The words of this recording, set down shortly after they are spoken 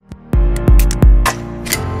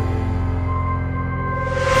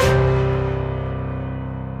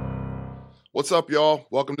What's up, y'all?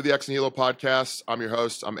 Welcome to the X and Hilo podcast. I'm your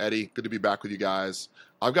host. I'm Eddie. Good to be back with you guys.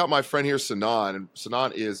 I've got my friend here, Sinan, and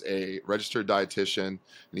Sinan is a registered dietitian, and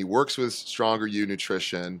he works with Stronger You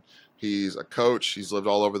Nutrition. He's a coach. He's lived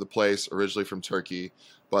all over the place, originally from Turkey,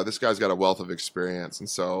 but this guy's got a wealth of experience, and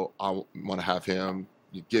so I want to have him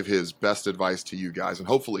give his best advice to you guys, and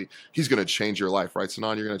hopefully he's going to change your life, right,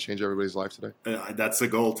 Sinan? You're going to change everybody's life today? That's the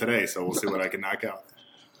goal today, so we'll see what I can knock out.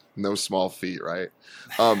 No small feat, right?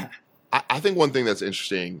 I think one thing that's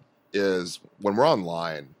interesting is when we're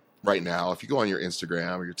online right now, if you go on your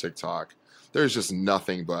Instagram or your TikTok, there's just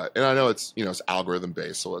nothing but, and I know it's algorithm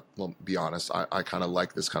based, so let's be honest, I kind of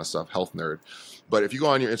like this kind of stuff, health nerd. But if you go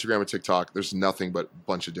on your Instagram or TikTok, there's nothing but a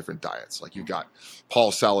bunch of different diets. Like you've got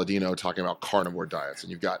Paul Saladino talking about carnivore diets,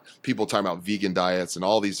 and you've got people talking about vegan diets and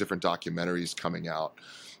all these different documentaries coming out.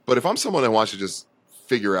 But if I'm someone that wants to just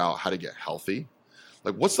figure out how to get healthy,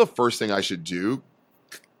 like what's the first thing I should do?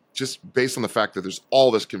 Just based on the fact that there's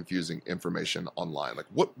all this confusing information online. Like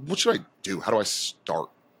what should I do? How do I start?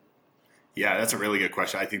 Yeah, that's a really good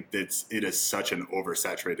question. I think it is such an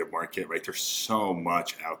oversaturated market, right? There's so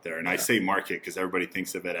much out there. And I say market because everybody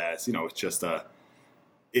thinks of it as, it's just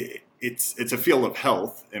it's a field of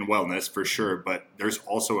health and wellness for sure, but there's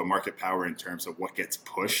also a market power in terms of what gets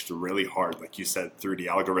pushed really hard, like you said, through the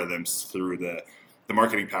algorithms, through the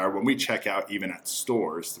marketing power. When we check out even at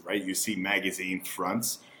stores, right, you see magazine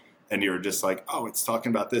fronts, and you're just like, oh, it's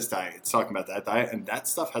talking about this diet, it's talking about that diet. And that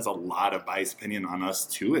stuff has a lot of biased opinion on us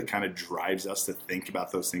too. It kind of drives us to think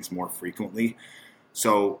about those things more frequently.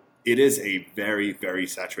 So it is a very, very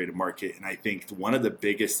saturated market. And I think one of the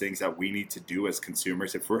biggest things that we need to do as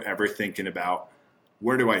consumers, if we're ever thinking about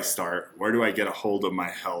where do I start? Where do I get a hold of my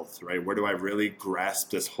health, right? Where do I really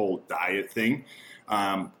grasp this whole diet thing?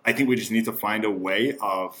 I think we just need to find a way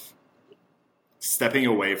of stepping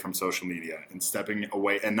away from social media and stepping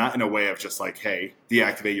away, and not in a way of just like, hey,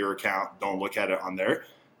 deactivate your account, don't look at it on there.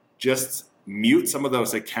 Just mute some of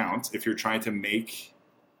those accounts if you're trying to make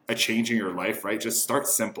a change in your life, right? Just start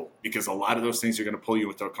simple, because a lot of those things are going to pull you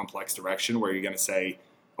into a complex direction where you're going to say,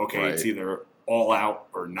 okay, right, It's either all out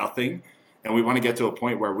or nothing. And we want to get to a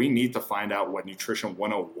point where we need to find out what Nutrition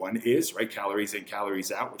 101 is, right? Calories in,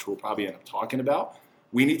 calories out, which we'll probably end up talking about.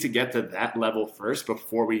 We need to get to that level first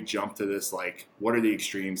before we jump to this, like, what are the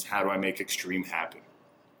extremes? How do I make extreme happen?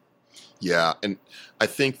 Yeah, and I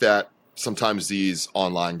think that sometimes these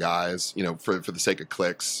online guys, for the sake of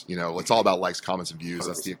clicks, it's all about likes, comments, and views.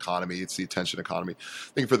 That's the economy. It's the attention economy.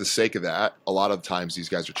 I think for the sake of that, a lot of times these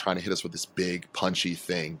guys are trying to hit us with this big, punchy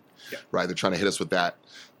thing, right? They're trying to hit us with that,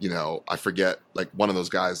 I forget, like one of those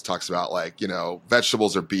guys talks about like,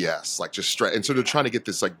 vegetables are BS, like just straight. And so they're trying to get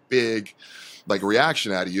this like big, like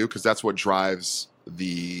reaction out of you, because that's what drives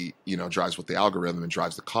drives what the algorithm and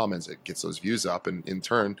drives the comments. It gets those views up, and in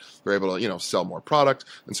turn they're able to sell more product.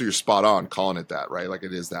 And so you're spot on calling it that, right? Like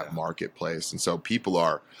it is that marketplace. And so people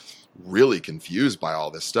are really confused by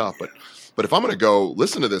all this stuff. But if I'm going to go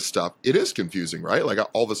listen to this stuff, it is confusing, right? Like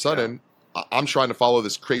all of a sudden I'm trying to follow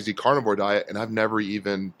this crazy carnivore diet, and I've never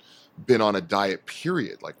even been on a diet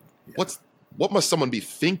period. Like what must someone be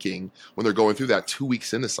thinking when they're going through that 2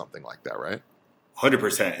 weeks into something like that, right?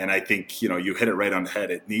 100%. And I think, you hit it right on the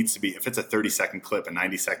head. It needs to be, if it's a 30-second clip, a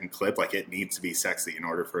 90-second clip, like it needs to be sexy in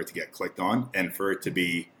order for it to get clicked on. And for it to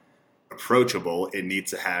be approachable, it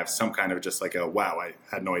needs to have some kind of just like a, wow, I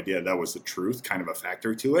had no idea that was the truth kind of a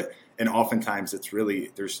factor to it. And oftentimes it's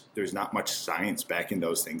really, there's not much science backing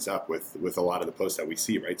those things up with a lot of the posts that we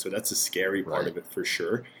see, right? So that's a scary part of it for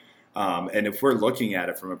sure. And if we're looking at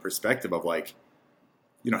it from a perspective of like,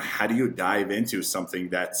 how do you dive into something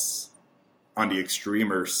that's on the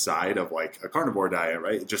extremer side of like a carnivore diet,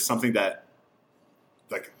 right? Just something that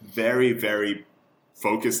like very, very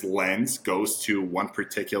focused lens goes to one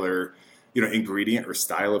particular, ingredient or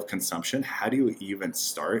style of consumption. How do you even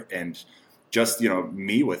start? And just,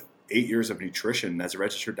 me with 8 years of nutrition as a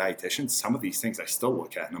registered dietitian, some of these things I still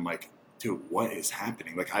look at and I'm like, dude, what is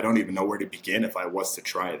happening? Like, I don't even know where to begin if I was to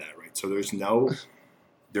try that, right? So there's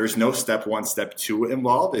no step one, step two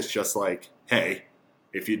involved. It's just like, hey,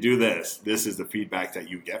 if you do this, this is the feedback that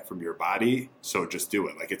you get from your body. So just do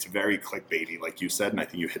it. Like it's very clickbaity, like you said, and I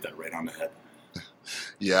think you hit that right on the head.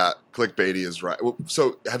 Yeah, clickbaity is right.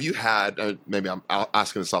 So have you had, maybe I'm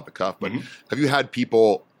asking this off the cuff, but have you had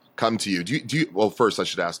people come to you? Do you, well, first I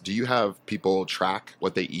should ask, do you have people track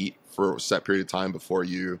what they eat for a set period of time before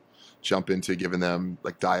you jump into giving them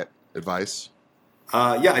like diet advice?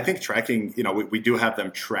 Yeah, I think tracking, we do have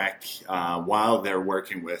them track while they're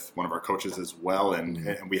working with one of our coaches as well.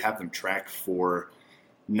 And we have them track for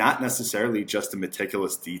not necessarily just a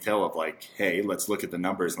meticulous detail of like, hey, let's look at the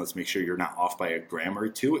numbers and let's make sure you're not off by a gram or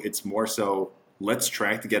two. It's more so let's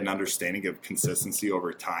track to get an understanding of consistency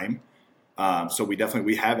over time. So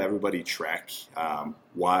we have everybody track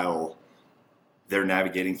while they're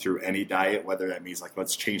navigating through any diet, whether that means like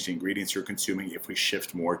let's change the ingredients you're consuming. If we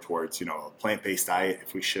shift more towards, a plant-based diet,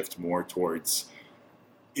 if we shift more towards,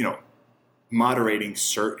 moderating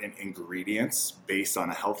certain ingredients based on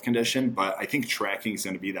a health condition. But I think tracking is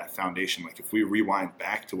going to be that foundation. Like if we rewind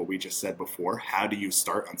back to what we just said before, how do you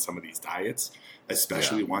start on some of these diets,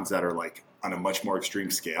 especially ones that are like on a much more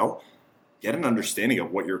extreme scale? Get an understanding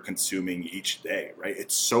of what you're consuming each day, right?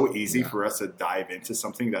 It's so easy for us to dive into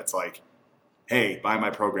something that's like, hey, buy my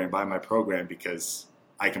program because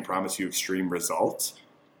I can promise you extreme results,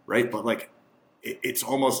 right? But like, it's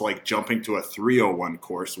almost like jumping to a 301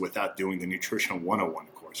 course without doing the nutrition 101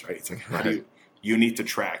 course, right? It's like, how do you need to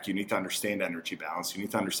track, you need to understand energy balance, you need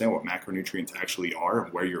to understand what macronutrients actually are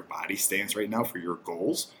and where your body stands right now for your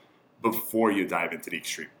goals before you dive into the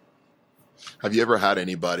extreme. Have you ever had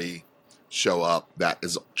anybody show up that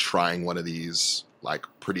is trying one of these like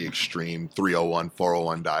pretty extreme 301,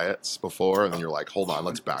 401 diets before, and then you're like, hold on,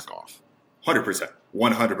 let's back off? 100%.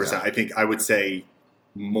 I think I would say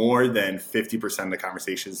more than 50% of the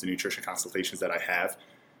conversations, the nutrition consultations that I have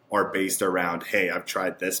are based around, hey, I've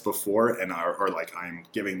tried this before and or like I'm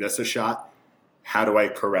giving this a shot. How do I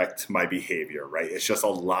correct my behavior, right? It's just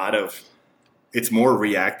it's more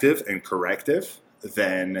reactive and corrective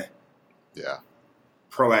than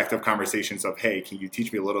proactive conversations of, hey, can you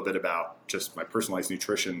teach me a little bit about just my personalized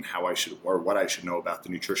nutrition, how I should, or what I should know about the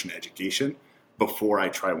nutrition education before I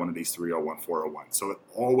try one of these 301, 401. So it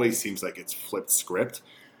always seems like it's flipped script.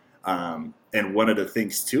 And one of the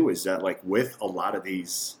things too is that like with a lot of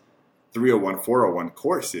these 301, 401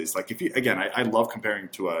 courses, like if you, again, I love comparing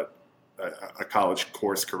to a college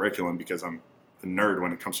course curriculum because I'm a nerd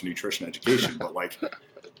when it comes to nutrition education, but like,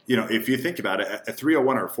 if you think about it, a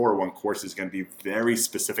 301 or 401 course is going to be very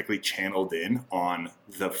specifically channeled in on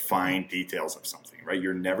the fine details of something, right?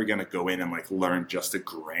 You're never going to go in and like learn just a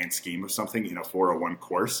grand scheme of something in a 401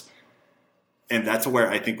 course. And that's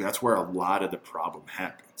where a lot of the problem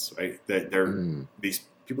happens, right? That these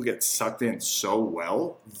people get sucked in so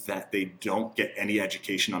well that they don't get any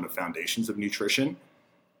education on the foundations of nutrition.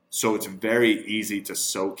 So it's very easy to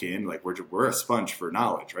soak in, like we're a sponge for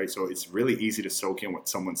knowledge, right? So it's really easy to soak in what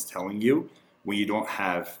someone's telling you when you don't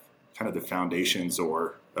have kind of the foundations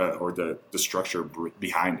or the structure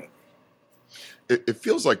behind it. It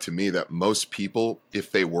feels like to me that most people,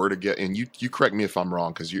 if they were to get, and you correct me if I'm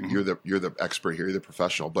wrong, because you're the expert here, you're the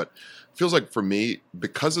professional, but it feels like for me,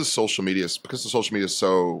 because the social media is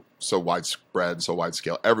so widespread, so wide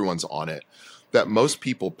scale, everyone's on it, that most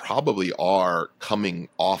people probably are coming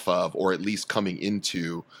off of, or at least coming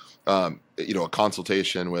into, a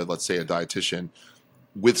consultation with, let's say, a dietitian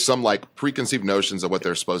with some like preconceived notions of what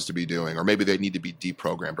they're supposed to be doing, or maybe they need to be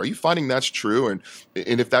deprogrammed. Are you finding that's true? And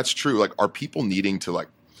if that's true, like, are people needing to like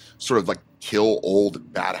sort of like kill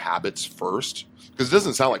old bad habits first? Because it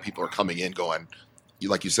doesn't sound like people are coming in going,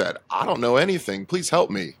 like you said, I don't know anything, please help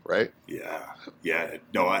me, right?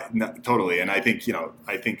 No, totally. And I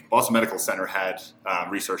think Boston Medical Center had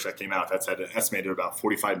research that came out that said it estimated about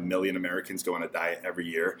 45 million Americans go on a diet every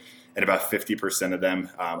year, and about 50% of them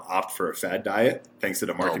opt for a fad diet, thanks to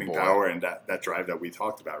the marketing power and that drive that we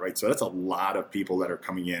talked about, right? So that's a lot of people that are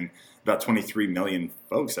coming in, about 23 million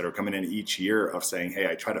folks that are coming in each year of saying, hey,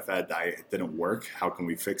 I tried a fad diet, it didn't work, how can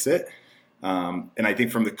we fix it? And I think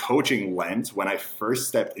from the coaching lens, when I first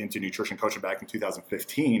stepped into nutrition coaching back in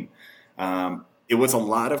 2015, it was a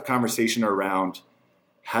lot of conversation around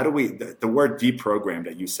how do we, the word deprogram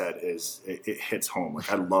that you said it hits home.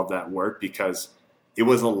 Like I love that word because it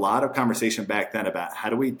was a lot of conversation back then about how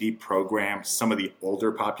do we deprogram some of the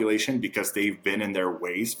older population because they've been in their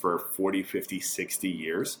ways for 40, 50, 60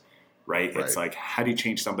 years, right? It's like, how do you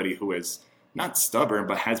change somebody who is not stubborn,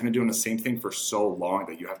 but has been doing the same thing for so long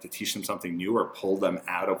that you have to teach them something new or pull them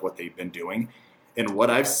out of what they've been doing? And what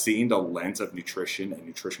I've seen the lens of nutrition and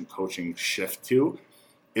nutrition coaching shift to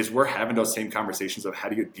is we're having those same conversations of how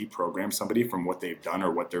do you deprogram somebody from what they've done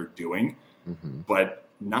or what they're doing, but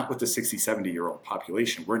not with the 60, 70-year-old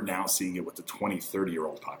population. We're now seeing it with the 20,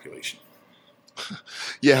 30-year-old population.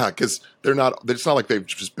 Yeah, because it's not like they've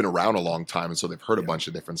just been around a long time, and so they've heard a bunch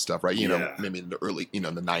of different stuff, right? Maybe in the early, in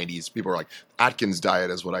the 90s, people were like, Atkins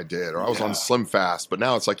diet is what I did, or I was on Slim Fast. But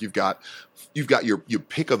now it's like you've got your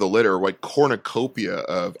pick of the litter, like cornucopia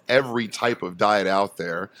of every type of diet out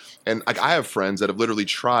there. And like I have friends that have literally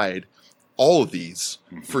tried all of these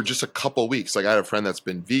for just a couple weeks. Like I had a friend that's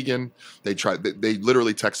been vegan. They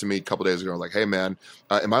literally texted me a couple days ago, like, "Hey man,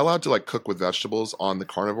 am I allowed to like cook with vegetables on the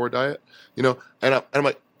carnivore diet?" You know, and I'm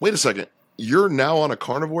like, "Wait a second, you're now on a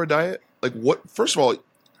carnivore diet? Like what? First of all,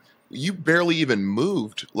 you barely even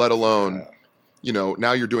moved, let alone." You know,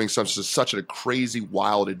 now you're doing such a crazy,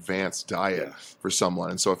 wild, advanced diet for someone.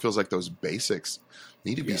 And so it feels like those basics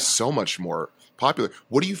need to be so much more popular.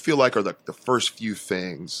 What do you feel like are the first few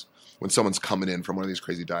things when someone's coming in from one of these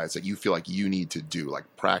crazy diets that you feel like you need to do, like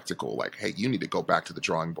practical, like, hey, you need to go back to the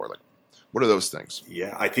drawing board? Like, what are those things?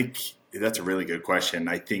 Yeah, I think that's a really good question.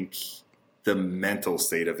 I think the mental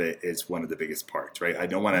state of it is one of the biggest parts, right? I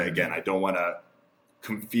don't want to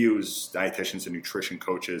confuse dietitians and nutrition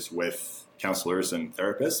coaches with counselors and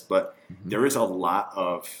therapists, but there is a lot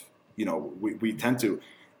of, we tend to,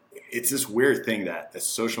 it's this weird thing that a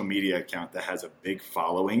social media account that has a big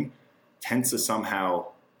following tends to somehow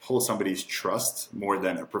pull somebody's trust more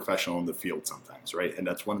than a professional in the field sometimes, right? And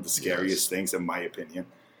that's one of the scariest things in my opinion.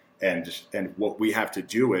 And what we have to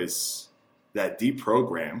do is that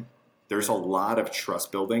deprogram, there's a lot of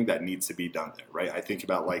trust building that needs to be done there, right? I think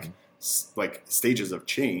about like stages of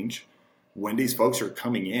change when these folks are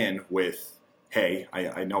coming in with, hey,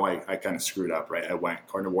 I know I kind of screwed up, right? I went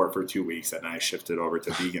carnivore for 2 weeks and then I shifted over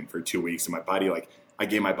to vegan for 2 weeks. And my body, I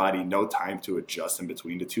gave my body no time to adjust in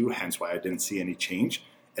between the two, hence why I didn't see any change.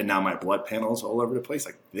 And now my blood panel's all over the place.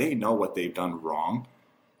 Like they know what they've done wrong,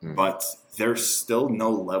 but there's still no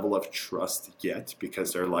level of trust yet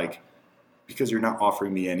because they're like, because you're not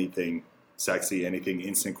offering me anything sexy, anything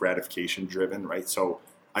instant gratification driven, right? So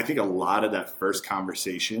I think a lot of that first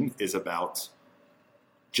conversation is about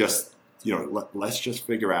just, let's just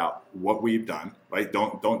figure out what we've done, right?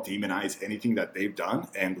 Don't demonize anything that they've done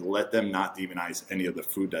and let them not demonize any of the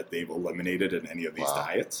food that they've eliminated in any of these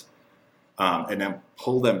diets. And then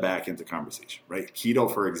pull them back into conversation, right?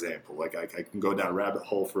 Keto, for example, like I can go down a rabbit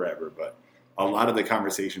hole forever, but a lot of the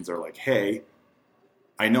conversations are like, hey,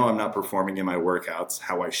 I know I'm not performing in my workouts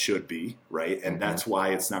how I should be, right? And that's why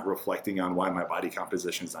it's not reflecting on why my body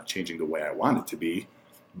composition is not changing the way I want it to be.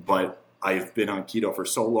 But I've been on keto for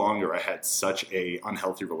so long, or I had such a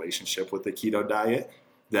unhealthy relationship with the keto diet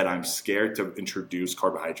that I'm scared to introduce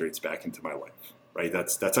carbohydrates back into my life, right?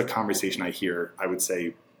 That's a conversation I hear, I would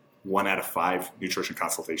say, 1 out of 5 nutrition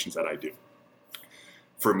consultations that I do.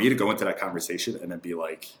 For me to go into that conversation and then be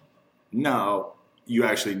like, no, you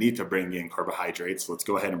actually need to bring in carbohydrates. Let's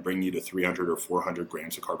go ahead and bring you to 300 or 400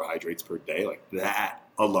 grams of carbohydrates per day. Like that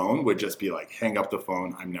alone would just be like, hang up the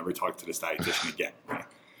phone. I'm never talking to this dietitian again. Right?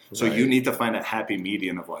 So you need to find a happy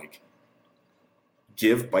median of like,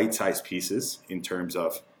 give bite-sized pieces in terms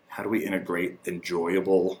of how do we integrate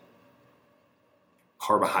enjoyable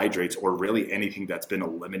carbohydrates or really anything that's been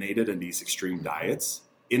eliminated in these extreme diets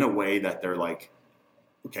in a way that they're like,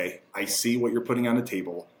 okay, I see what you're putting on the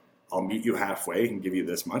table. I'll meet you halfway and give you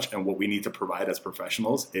this much. And what we need to provide as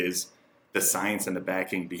professionals is the science and the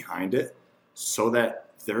backing behind it so that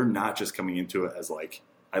they're not just coming into it as like,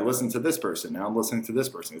 I listened to this person, now I'm listening to this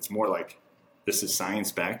person. It's more like, this is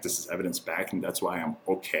science backed, this is evidence backed, and that's why I'm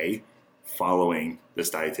okay following this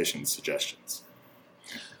dietitian's suggestions.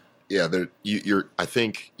 Yeah, I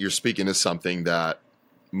think you're speaking to something that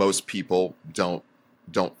most people don't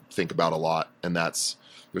think about a lot, and that's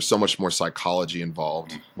there's so much more psychology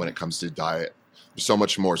involved when it comes to diet. There's so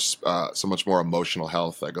much more emotional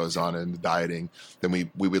health that goes on in dieting than we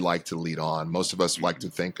would like to lead on. Most of us like to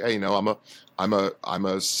think, hey, I'm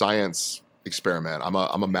a science experiment. I'm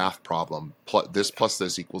a math problem. This plus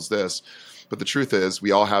this equals this. But the truth is,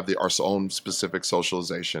 we all have our own specific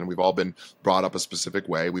socialization. We've all been brought up a specific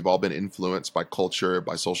way. We've all been influenced by culture,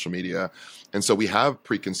 by social media. And so we have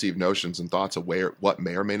preconceived notions and thoughts of what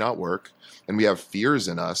may or may not work. And we have fears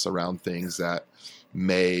in us around things that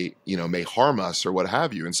may harm us or what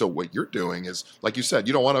have you. And so what you're doing is, like you said,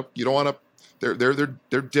 you don't want to,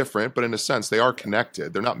 they're different, but in a sense they are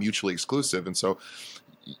connected. They're not mutually exclusive. And so,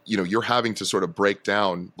 you're having to sort of break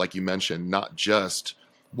down, like you mentioned, not just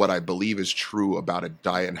what I believe is true about a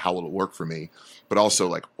diet and how it'll work for me, but also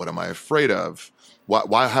like, what am I afraid of?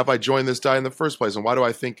 Why have I joined this diet in the first place? And why do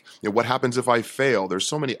I think, what happens if I fail? There's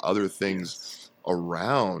so many other things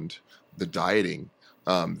around the dieting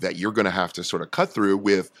that you're going to have to sort of cut through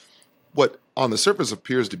with what on the surface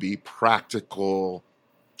appears to be practical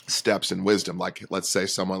steps and wisdom. Like, let's say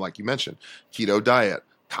someone like you mentioned, keto diet,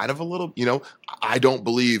 kind of a little, I don't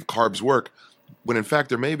believe carbs work. When in fact,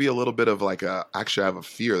 there may be a little bit of like actually I have a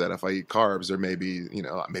fear that if I eat carbs, there may be,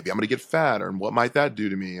 maybe I'm going to get fat, or what might that do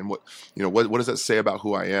to me? And what does that say about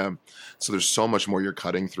who I am? So there's so much more you're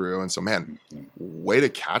cutting through. And so, man, way to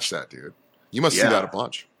catch that, dude. You must see that a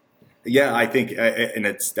bunch. Yeah, I think, and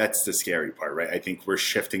that's the scary part, right? I think we're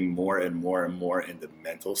shifting more and more and more in the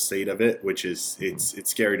mental state of it, which is it's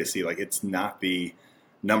scary to see. Like, it's not the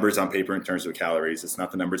numbers on paper in terms of calories. It's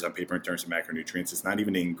not the numbers on paper in terms of macronutrients. It's not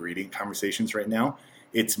even the ingredient conversations right now.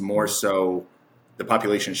 It's more so the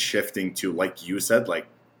population shifting to, like you said, like,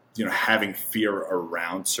 having fear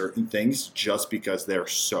around certain things just because they're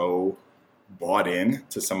so bought in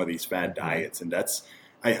to some of these fad diets, and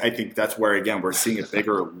I think that's where, again, we're seeing a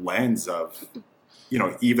bigger lens of,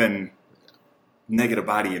 even negative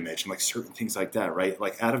body image and like certain things like that, right?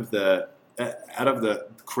 Like out of the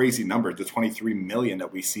crazy number, the 23 million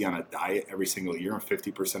that we see on a diet every single year, and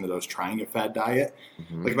 50% of those trying a fad diet,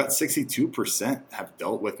 like about 62% have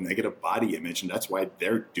dealt with negative body image, and that's why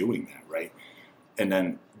they're doing that, right? And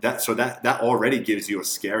then that already gives you a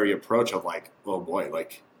scary approach of like, oh boy,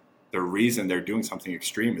 like, the reason they're doing something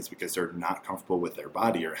extreme is because they're not comfortable with their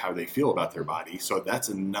body or how they feel about their body. So that's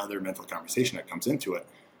another mental conversation that comes into it.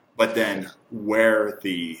 But then where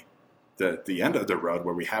the end of the road,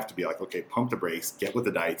 where we have to be like, okay, pump the brakes, get with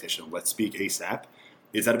the dietitian, let's speak ASAP,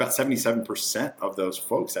 is that about 77% of those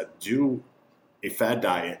folks that do a fad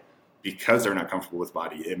diet because they're not comfortable with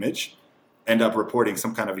body image end up reporting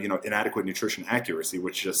some kind of inadequate nutrition accuracy,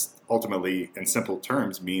 which just ultimately, in simple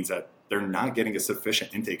terms, means that they're not getting a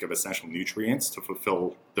sufficient intake of essential nutrients to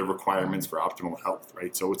fulfill the requirements for optimal health,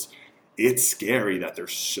 right? So it's scary that they're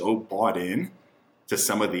so bought in to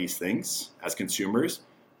some of these things as consumers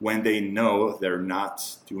when they know they're not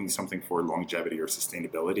doing something for longevity or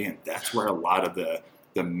sustainability, and that's where a lot of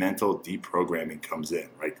the mental deprogramming comes in,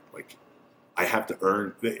 right? Like, I have to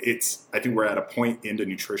earn it's. I think we're at a point in the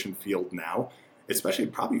nutrition field now, especially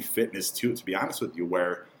probably fitness too, to be honest with you,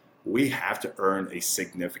 where we have to earn a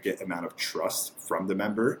significant amount of trust from the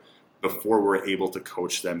member before we're able to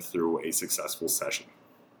coach them through a successful session.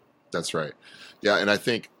 That's right. Yeah, and I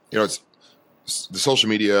think it's the social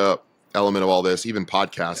media element of all this, even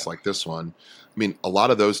podcasts like this one. I mean, a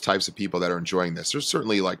lot of those types of people that are enjoying this, there's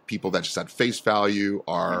certainly like people that just at face value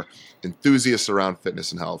are enthusiasts around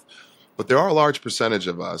fitness and health. But there are a large percentage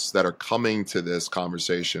of us that are coming to this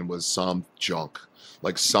conversation with some junk,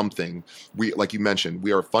 like something. Like you mentioned,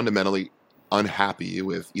 we are fundamentally unhappy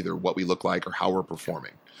with either what we look like or how we're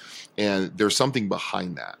performing. And there's something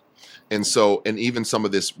behind that. And so, and even some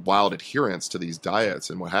of this wild adherence to these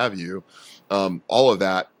diets and what have you, all of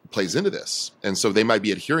that plays into this. And so they might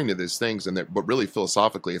be adhering to these things, but really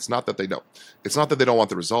philosophically, it's not that they don't want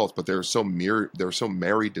the results, but they're so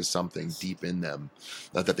married to something deep in them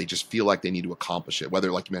that they just feel like they need to accomplish it.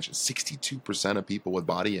 Whether, like you mentioned, 62% of people with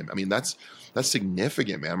body image. I mean, that's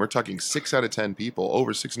significant, man. We're talking 6 out of 10 people,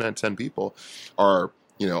 over 6 out of 10 people are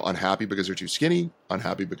unhappy because they're too skinny,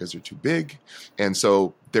 unhappy because they're too big. And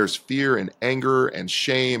so there's fear and anger and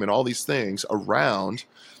shame and all these things around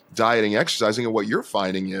dieting, exercising. And what you're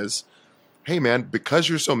finding is, hey man, because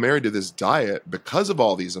you're so married to this diet, because of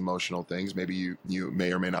all these emotional things, maybe you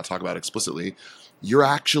may or may not talk about explicitly, you're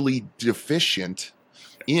actually deficient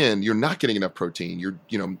you're not getting enough protein. You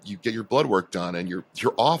get your blood work done and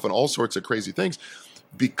you're off on all sorts of crazy things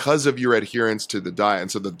because of your adherence to the diet.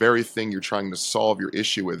 And so the very thing you're trying to solve your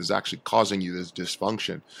issue with is actually causing you this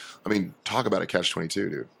dysfunction. I mean, talk about a catch-22,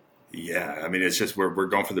 dude. Yeah, I mean, it's just we're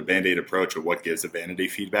going for the Band-Aid approach of what gives the vanity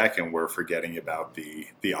feedback, and we're forgetting about the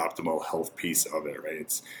optimal health piece of it,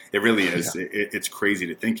 right? It really is. Yeah. It's crazy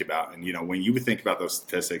to think about. And, when you think about those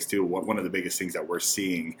statistics too, one of the biggest things that we're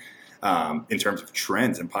seeing in terms of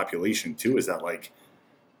trends in population too is that, like,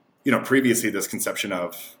 previously this conception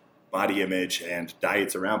of body image and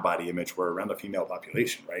diets around body image were around the female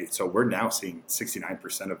population, right? So we're now seeing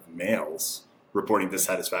 69% of males reporting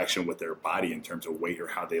dissatisfaction with their body in terms of weight or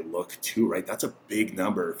how they look too, right? That's a big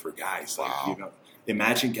number for guys. Wow. Like,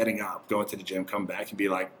 imagine getting up, going to the gym, come back and be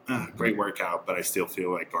like, great workout, but I still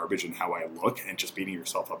feel like garbage in how I look, and just beating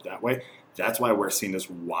yourself up that way. That's why we're seeing this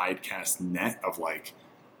wide cast net of, like,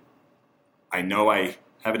 I know I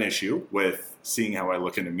have an issue with seeing how I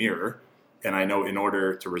look in the mirror, and I know in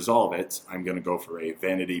order to resolve it, I'm going to go for a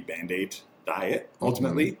vanity Band-Aid diet,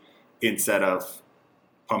 ultimately, instead of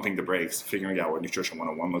pumping the brakes, figuring out what Nutrition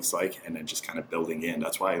 101 looks like, and then just kind of building in.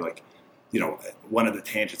 That's why, like, one of the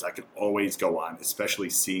tangents I could always go on, especially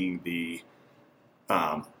seeing the,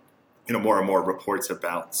 more and more reports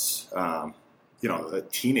about,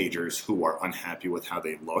 teenagers who are unhappy with how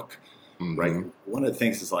they look, right? One of the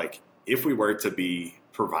things is, like, if we were to be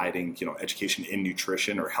providing, education in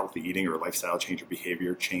nutrition or healthy eating or lifestyle change or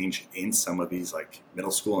behavior change in some of these, like,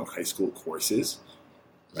 middle school and high school courses,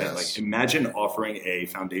 right? Yes. Like, imagine offering a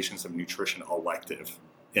Foundations of Nutrition elective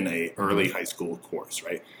in a early high school course,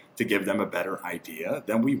 right? To give them a better idea,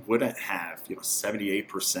 then we wouldn't have,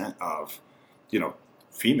 78% of,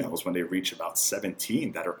 females when they reach about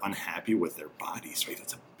 17 that are unhappy with their bodies, right?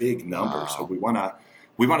 That's a big number. Wow. So we want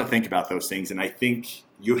to think about those things. And I think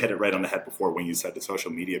you hit it right on the head before when you said the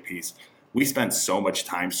social media piece. We spend so much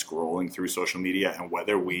time scrolling through social media, and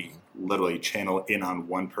whether we literally channel in on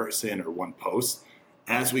one person or one post,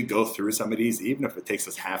 as we go through some of these, even if it takes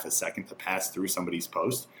us half a second to pass through somebody's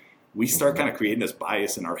post, we start kind of creating this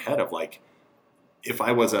bias in our head of like, if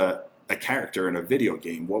I was a character in a video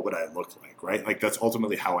game, what would I look like, right? Like that's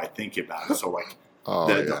ultimately how I think about it. So like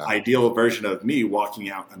the ideal version of me walking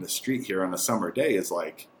out on the street here on a summer day is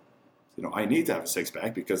like, I need to have a six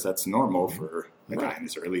pack because that's normal for a guy in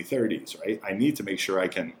his early 30s, right? I need to make sure I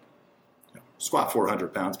can squat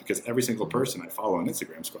 400 pounds because every single person I follow on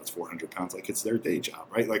Instagram squats 400 pounds like it's their day job,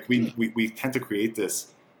 right? Like we tend to create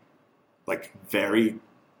this like very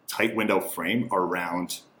tight window frame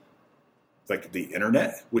around like the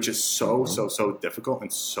internet, which is so difficult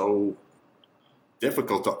and so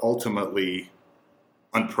difficult to ultimately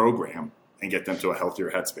unprogram and get them to a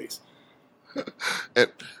healthier headspace.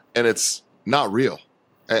 and it's not real.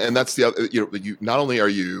 And that's the other, you not only are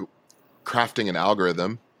you crafting an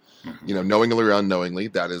algorithm, knowingly or unknowingly,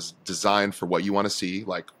 that is designed for what you want to see.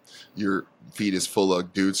 Like your feed is full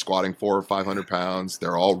of dudes squatting 400 or 500 pounds.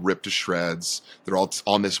 They're all ripped to shreds. They're all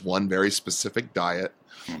on this one very specific diet.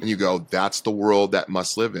 And you go, that's the world that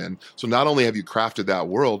must live in. So not only have you crafted that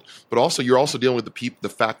world, but also you're also dealing with the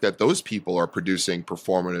fact that those people are producing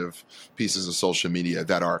performative pieces of social media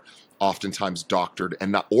that are oftentimes doctored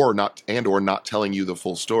and not telling you the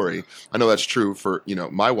full story. I know that's true for,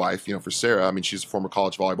 my wife, for Sarah. I mean, she's a former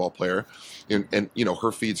college volleyball player and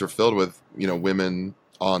her feeds are filled with, women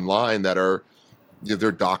online that are,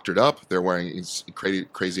 they're doctored up. They're wearing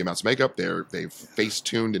crazy amounts of makeup. They've face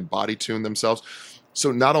tuned and body tuned themselves.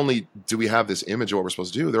 So not only do we have this image of what we're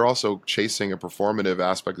supposed to do, they're also chasing a performative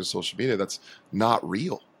aspect of social media that's not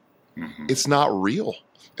real. It's not real.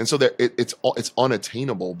 And so it's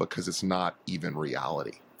unattainable because it's not even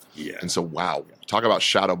reality. Yeah. And so, wow, talk about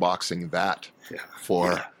shadow boxing that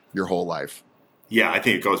for your whole life. Yeah, I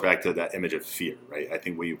think it goes back to that image of fear, right? I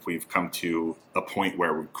think we've come to a point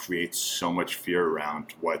where we create so much fear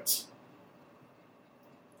around what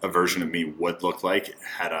a version of me would look like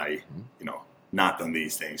had I, not done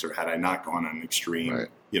these things or had I not gone on extreme,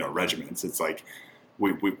 regimens. It's like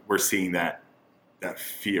we're seeing that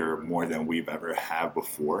fear more than we've ever had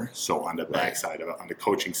before. So on the backside of it, on the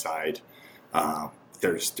coaching side,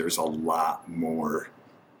 there's a lot more,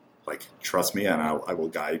 like, trust me, and I will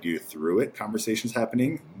guide you through it. Conversations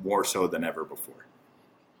happening more so than ever before.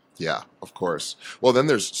 Yeah, of course. Well, then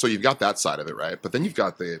so you've got that side of it, right? But then you've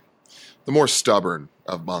got the more stubborn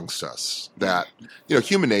amongst us that,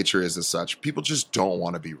 human nature is as such. People just don't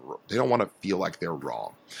want to they don't want to feel like they're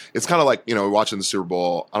wrong. It's kind of like, watching the Super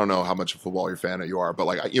Bowl. I don't know how much of a football fan you are, but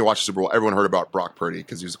like, watch the Super Bowl. Everyone heard about Brock Purdy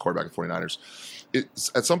because he was the quarterback of the 49ers.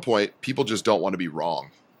 At some point, people just don't want to be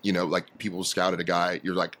wrong. Like people scouted a guy.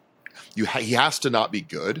 You're like, he has to not be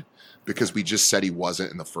good because we just said he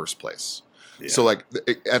wasn't in the first place. Yeah. So like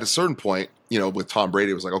at a certain point, with Tom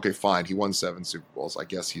Brady, it was like, okay, fine. He won 7 Super Bowls. I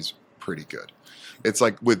guess he's pretty good. It's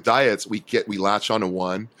like with diets, we latch onto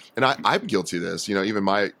one, and I'm guilty of this. Even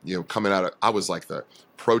my, coming out of, I was like the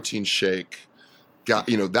protein shake, that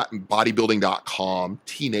bodybuilding.com,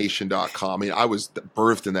 tnation.com. I mean, I was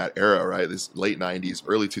birthed in that era, right? This late 90s,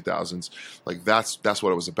 early 2000s. Like that's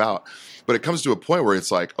what it was about. But it comes to a point where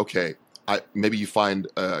it's like, okay, maybe you find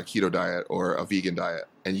a keto diet or a vegan diet,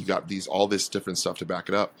 and you got all this different stuff to back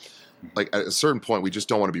it up. Like at a certain point, we just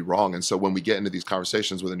don't want to be wrong. And so when we get into these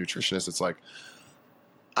conversations with a nutritionist, it's like,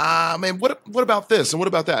 man, what about this and what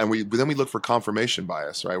about that? And then we look for confirmation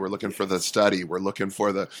bias, right? We're looking for the study. We're looking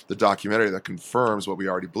for the documentary that confirms what we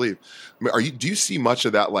already believe. I mean, do you see much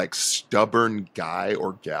of that like stubborn guy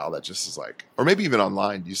or gal that just is like, or maybe even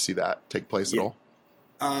online, do you see that take place at all?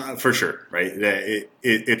 For sure, right?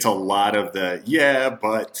 It's a lot of the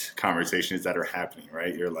but conversations that are happening,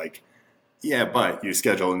 right? You're like, yeah, but you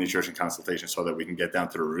schedule a nutrition consultation so that we can get down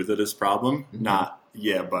to the root of this problem. Not,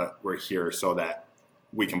 but we're here so that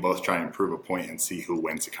we can both try and prove a point and see who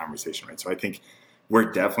wins the conversation, right? So I think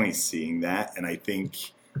we're definitely seeing that. And I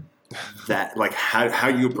think that, like, how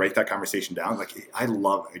you break that conversation down, like, I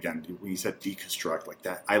love, again, when you said deconstruct like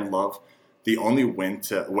that, I love the only way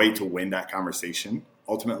to win that conversation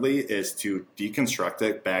ultimately is to deconstruct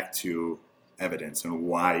it back to evidence and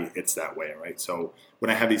why it's that way, right? So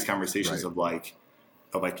when I have these conversations of I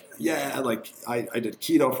did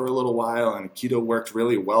keto for a little while and keto worked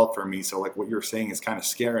really well for me. So like what you're saying is kind of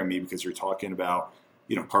scaring me because you're talking about,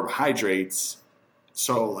 carbohydrates.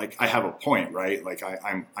 So like I have a point, right? Like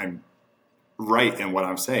I'm right in what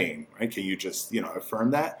I'm saying, right? Can you just,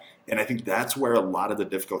 affirm that? And I think that's where a lot of the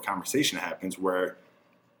difficult conversation happens, where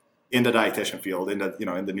in the dietitian field, in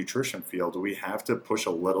the nutrition field, we have to push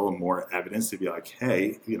a little more evidence to be like,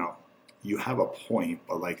 hey, you have a point,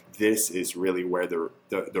 but like this is really where the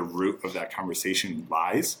root of that conversation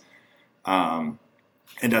lies. And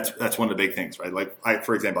that's one of the big things, right? Like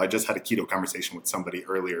for example, I just had a keto conversation with somebody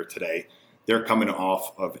earlier today. They're coming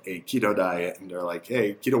off of a keto diet and they're like,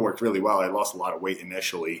 hey, keto worked really well. I lost a lot of weight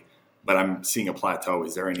initially, but I'm seeing a plateau.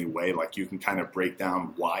 Is there any way like you can kind of break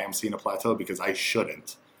down why I'm seeing a plateau? Because I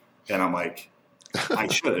shouldn't. And I'm like, I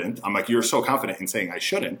shouldn't. I'm like, you're so confident in saying I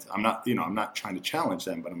shouldn't. I'm not, I'm not trying to challenge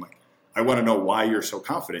them, but I'm like, I want to know why you're so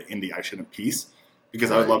confident in the I shouldn't piece,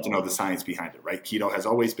 because I would love to know the science behind it, right? Keto has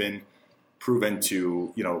always been proven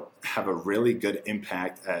to, have a really good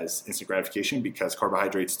impact as instant gratification, because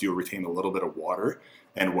carbohydrates do retain a little bit of water.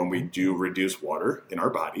 And when we do reduce water in our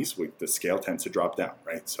bodies, the scale tends to drop down,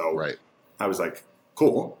 right? So I was like,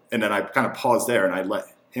 cool. And then I kind of paused there and I let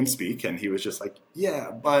him speak. And he was just like,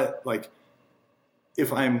 yeah, but like,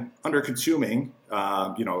 if I'm under consuming,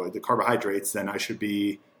 the carbohydrates, then I should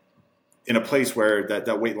be in a place where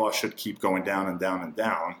that weight loss should keep going down and down and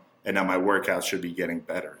down. And now my workouts should be getting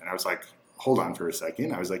better. And I was like, hold on for a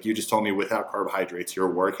second. I was like, you just told me without carbohydrates, your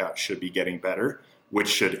workout should be getting better, which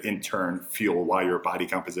should in turn fuel why your body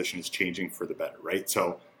composition is changing for the better, right?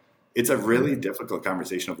 So it's a really difficult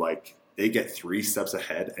conversation of like, they get 3 steps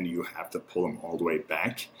ahead and you have to pull them all the way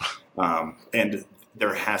back. And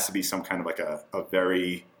there has to be some kind of like a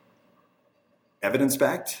very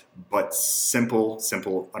evidence-backed, but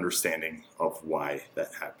simple understanding of why that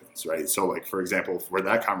happens, right? So like, for example, for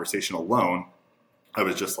that conversation alone, I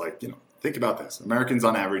was just like, think about this. Americans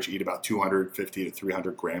on average eat about 250 to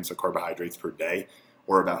 300 grams of carbohydrates per day,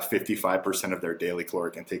 or about 55% of their daily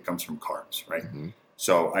caloric intake comes from carbs, right? Mm-hmm.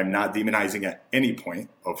 So I'm not demonizing at any point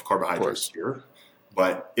of carbohydrates here,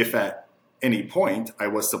 but if at any point I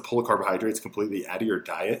was to pull carbohydrates completely out of your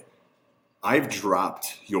diet, I've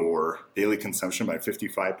dropped your daily consumption by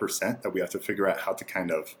 55% that we have to figure out how to kind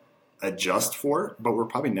of adjust for, but we're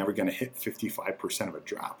probably never going to hit 55% of a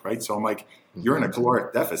drop, right? So I'm like, you're in a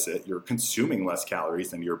caloric deficit, you're consuming less calories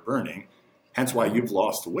than you're burning, hence why you've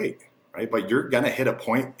lost weight, right? But you're going to hit a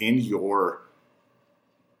point in your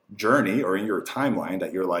journey or in your timeline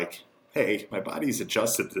that you're like, hey, my body's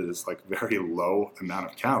adjusted to this like very low amount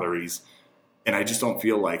of calories, and I just don't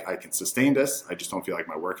feel like I can sustain this. I just don't feel like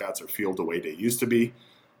my workouts are fueled the way they used to be.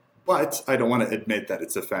 But I don't want to admit that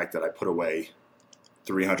it's the fact that I put away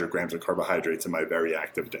 300 grams of carbohydrates in my very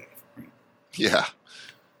active day. Yeah.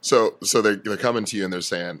 So they're coming to you and they're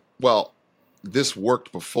saying, well, this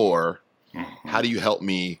worked before. Mm-hmm. How do you help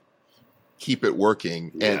me keep it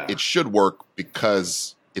working? Yeah. And it should work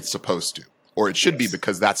because it's supposed to, or it should be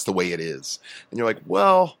because that's the way it is. And you're like,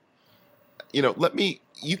 well,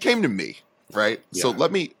 you came to me, right? Yeah. So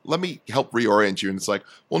let me help reorient you. And it's like,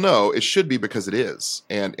 well, no, it should be because it is.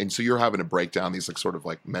 And so you're having to break down these like sort of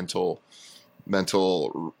like mental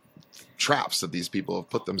traps that these people have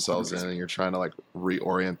put themselves 100%. In, and you're trying to like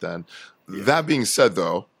reorient them. Yeah. That being said,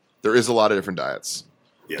 though, there is a lot of different diets.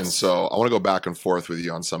 Yes. And so I want to go back and forth with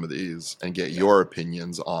you on some of these and get your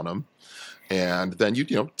opinions on them. And then you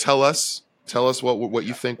tell us what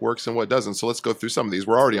you think works and what doesn't. So let's go through some of these.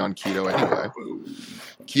 We're already on keto anyway.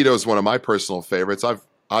 Keto is one of my personal favorites.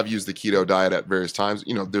 I've used the keto diet at various times.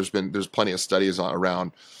 There's plenty of studies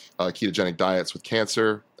around ketogenic diets with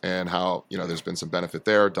cancer and how there's been some benefit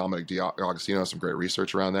there. Dominic D'Agostino, some great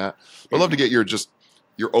research around that. But I'd love to get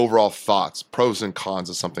your overall thoughts, pros and cons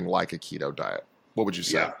of something like a keto diet. What would you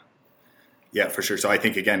say? Yeah, for sure. So I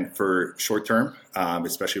think, again, for short term,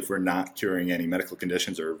 especially if we're not curing any medical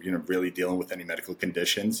conditions or really dealing with any medical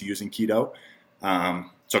conditions using keto.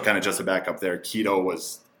 So kind of just to back up there, keto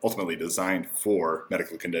was ultimately designed for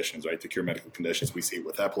medical conditions, right? To cure medical conditions. We see it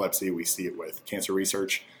with epilepsy. We see it with cancer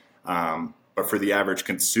research. But for the average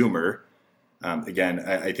consumer, again,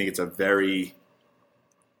 I think it's a very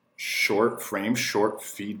short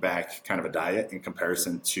feedback kind of a diet in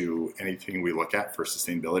comparison to anything we look at for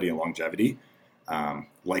sustainability and longevity.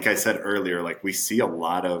 Like I said earlier, like we see a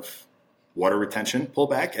lot of water retention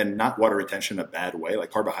pullback, and not water retention in a bad way.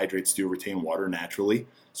 Like carbohydrates do retain water naturally.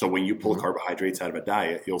 So when you pull carbohydrates out of a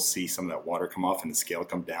diet, you'll see some of that water come off and the scale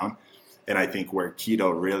come down. And I think where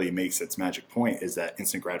keto really makes its magic point is that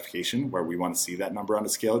instant gratification, where we want to see that number on the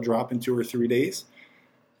scale drop in 2 or 3 days.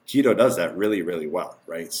 Keto does that really, really well,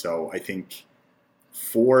 right? So I think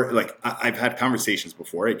for like I've had conversations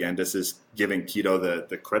before. Again, this is giving keto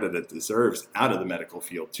the credit it deserves out of the medical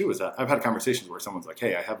field too. Is that I've had conversations where someone's like,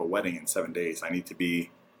 "Hey, I have a wedding in 7 days. I need to be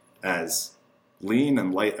as lean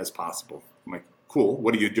and light as possible." I'm like, "Cool.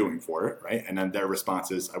 What are you doing for it?" Right? And then their response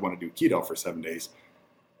is, "I want to do keto for 7 days,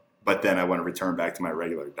 but then I want to return back to my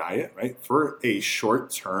regular diet." Right? For a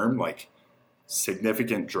short term, like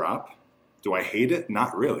significant drop, do I hate it?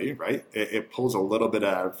 Not really. Right? It pulls a little bit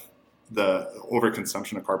of the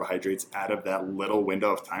overconsumption of carbohydrates out of that little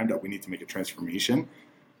window of time that we need to make a transformation.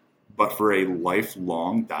 But for a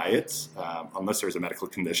lifelong diet, unless there's a medical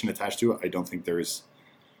condition attached to it, I don't think there's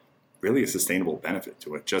really a sustainable benefit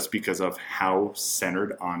to it, just because of how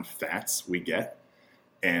centered on fats we get,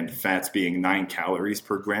 and fats being 9 calories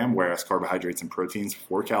per gram, whereas carbohydrates and proteins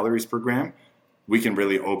 4 calories per gram. We can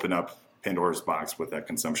really open up Pandora's box with that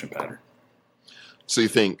consumption pattern. So you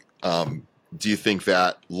think, do you think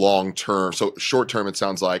that long term, so short term, it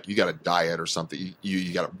sounds like you got a diet or something,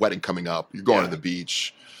 you got a wedding coming up, you're going to the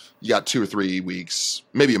beach, you got 2 or 3 weeks,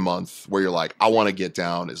 maybe a month where you're like, I want to get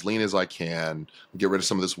down as lean as I can, get rid of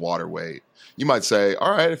some of this water weight. You might say,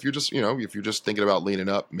 all right, if you're just, if you're just thinking about leaning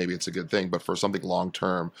up, maybe it's a good thing. But for something long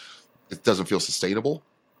term, it doesn't feel sustainable.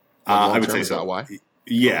 I would say is so. That why?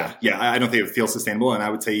 Yeah, okay. Yeah. I don't think it feels sustainable, and I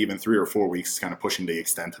would say even 3 or 4 weeks is kind of pushing the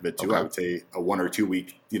extent of it too. Okay. I would say a 1 or 2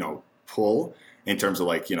 week, pull in terms of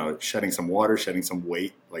like shedding some water, shedding some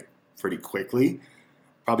weight, like pretty quickly.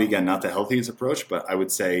 Probably again not the healthiest approach, but I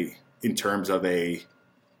would say in terms of a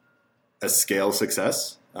scale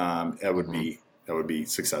success, that would be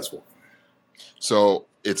successful. So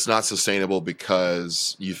it's not sustainable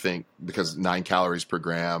because 9 calories per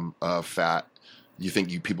gram of fat, you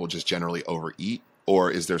think people just generally overeat,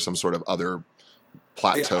 or is there some sort of other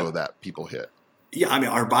plateau that people hit? Yeah, I mean,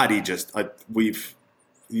 our body just we've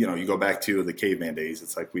you go back to the caveman days.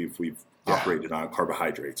 It's like we've operated on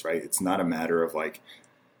carbohydrates, right? It's not a matter of like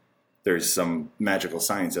there's some magical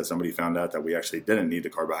science that somebody found out that we actually didn't need the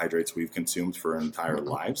carbohydrates we've consumed for our entire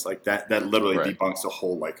lives. Like that literally debunks the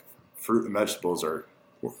whole like fruit and vegetables are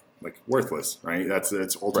like worthless, right? That's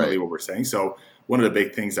ultimately what we're saying. So one of the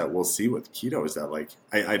big things that we'll see with keto is that like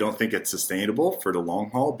I don't think it's sustainable for the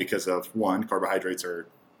long haul because of one, carbohydrates are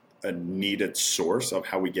a needed source of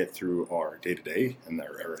how we get through our day-to-day and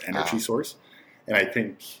our energy source. And I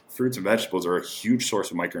think fruits and vegetables are a huge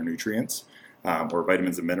source of micronutrients or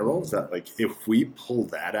vitamins and minerals that like if we pull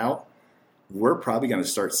that out, we're probably going to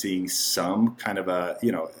start seeing some kind of a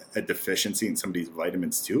deficiency in some of these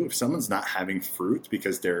vitamins too. If someone's not having fruit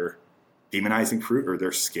because they're demonizing fruit or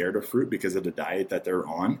they're scared of fruit because of the diet that they're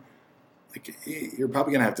on, like you're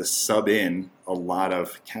probably going to have to sub in a lot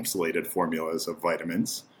of capsulated formulas of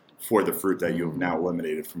vitamins for the fruit that you've now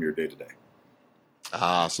eliminated from your day-to-day.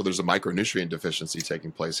 So there's a micronutrient deficiency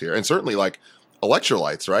taking place here. And certainly like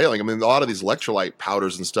electrolytes, right? Like, I mean, a lot of these electrolyte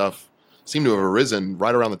powders and stuff seem to have arisen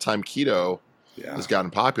right around the time keto has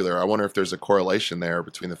gotten popular. I wonder if there's a correlation there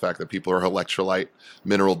between the fact that people are electrolyte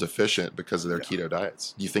mineral deficient because of their keto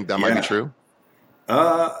diets. Do you think that might be true?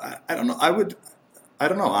 I don't know. I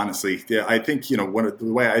don't know, honestly. Yeah, I think, the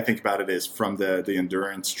way I think about it is from the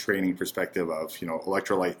endurance training perspective of,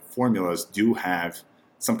 electrolyte formulas do have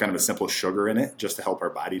some kind of a simple sugar in it just to help our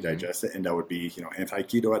body digest it. And that would be,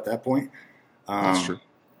 anti-keto at that point. That's true.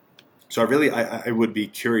 So I would be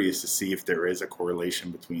curious to see if there is a correlation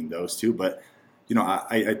between those two. But,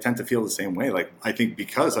 I tend to feel the same way. Like, I think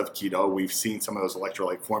because of keto, we've seen some of those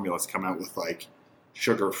electrolyte formulas come out with like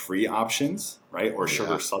sugar-free options, right? Or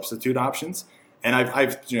sugar substitute options. And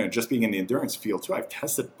I've just being in the endurance field too, I've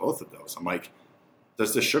tested both of those. I'm like,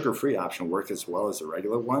 does the sugar-free option work as well as the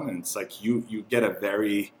regular one? And it's like you get a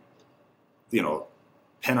very,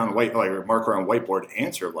 pen on white, like a marker on whiteboard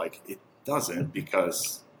answer of like, it doesn't,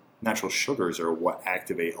 because natural sugars are what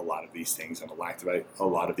activate a lot of these things and will activate a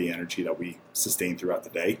lot of the energy that we sustain throughout the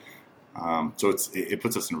day. So it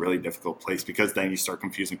puts us in a really difficult place because then you start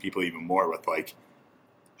confusing people even more with like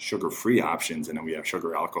sugar-free options, and then we have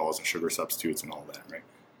sugar alcohols and sugar substitutes and all that,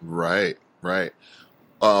 right? Right.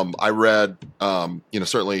 I read,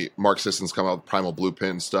 certainly Mark Sisson's come out with Primal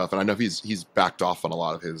Blueprint and stuff, and I know he's backed off on a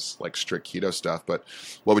lot of his like strict keto stuff. But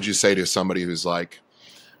what would you say to somebody who's like,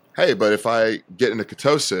 hey, but if I get into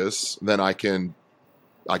ketosis, then I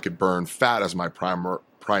could burn fat as my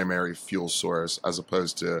primary fuel source as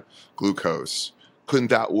opposed to glucose. Couldn't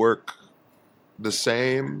that work the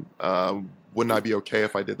same? Wouldn't I be okay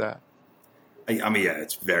if I did that? I mean, yeah,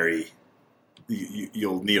 it's very.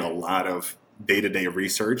 You'll need a lot of day-to-day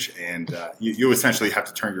research, and you essentially have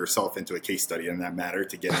to turn yourself into a case study in that matter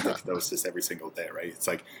to get into ketosis every single day, right? It's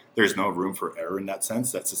like there's no room for error in that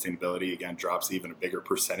sense. That sustainability again drops even a bigger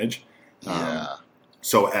percentage.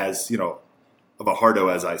 So as, of a hardo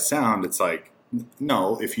as I sound, it's like,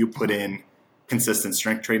 no, if you put in consistent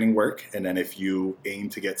strength training work, and then if you aim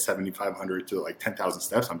to get 7,500 to like 10,000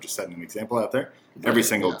 steps, I'm just setting an example out there, every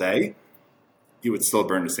single day, you would still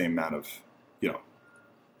burn the same amount of,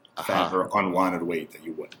 fat or unwanted weight that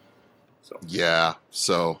you would. So yeah,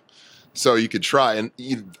 so you could try, and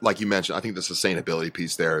like you mentioned, I think the sustainability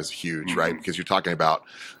piece there is huge, right? Because you're talking about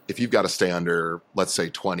if you've got to stay under, let's say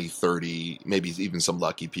 20, 30, maybe even some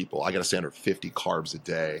lucky people, I got to stay under 50 carbs a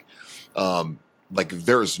day. Like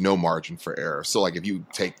there's no margin for error. So like if you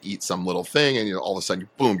eat some little thing and all of a sudden,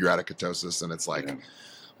 boom, you're out of ketosis, and it's like,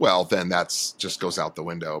 well, then that's just goes out the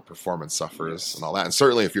window. Performance suffers and all that. And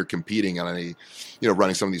certainly if you're competing on any,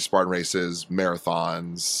 running some of these Spartan races,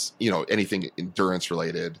 marathons, anything endurance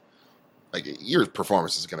related, like your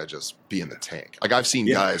performance is going to just be in the tank. Like I've seen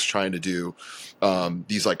guys trying to do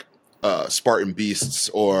these like Spartan Beasts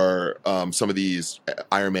or some of these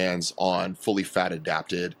Ironmans on fully fat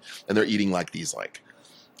adapted, and they're eating like these like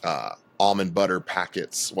almond butter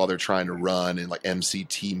packets while they're trying to run, and like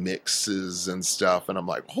MCT mixes and stuff. And I'm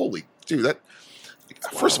like, holy dude, that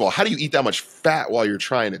first of all, how do you eat that much fat while you're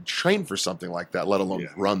trying to train for something like that, let alone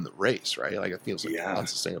run the race, right? Like it feels like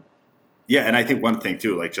unsustainable. Yeah, and I think one thing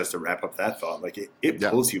too, like just to wrap up that thought, like it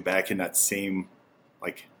pulls you back in that same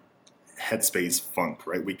like headspace funk,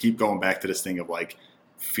 right? We keep going back to this thing of like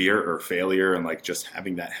fear or failure, and like just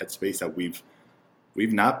having that headspace that we've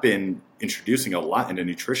not been introducing a lot in the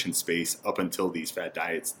nutrition space up until these fat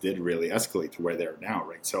diets did really escalate to where they're now,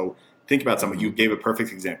 right? So think about something. You gave a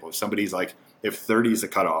perfect example. If somebody's like, if 30 is a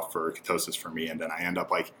cutoff for ketosis for me, and then I end up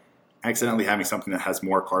like accidentally having something that has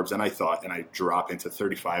more carbs than I thought, and I drop into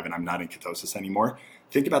 35 and I'm not in ketosis anymore,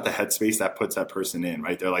 think about the headspace that puts that person in,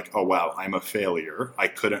 right? They're like, oh, wow, I'm a failure. I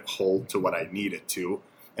couldn't hold to what I needed to.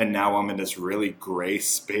 And now I'm in this really gray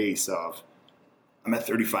space of I'm at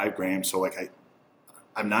 35 grams. So like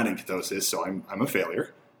I'm not in ketosis, so I'm a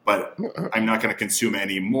failure, but I'm not going to consume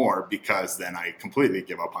any more because then I completely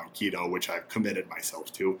give up on keto, which I've committed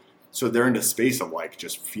myself to. So they're in the space of like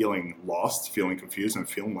just feeling lost, feeling confused, and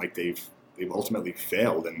feeling like they've ultimately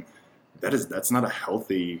failed. And that's not a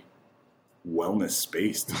healthy wellness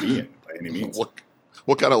space to be in by any means.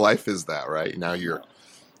 What kind of life is that, right? Now you're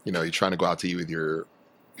trying to go out to eat with your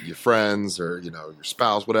friends or your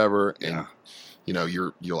spouse, whatever, and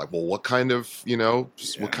you're like, well, what kind of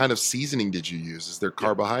what kind of seasoning did you use? Is there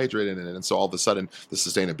carbohydrate in it? And so all of a sudden, the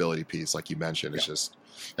sustainability piece, like you mentioned, is just,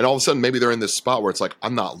 and all of a sudden maybe they're in this spot where it's like,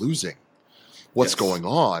 I'm not losing. What's going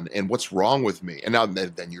on and what's wrong with me? And now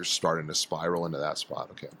then you're starting to spiral into that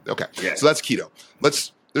spot. Okay. Yeah. So that's keto.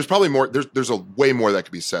 There's probably more. There's a way more that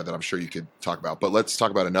could be said that I'm sure you could talk about. But let's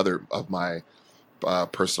talk about another of my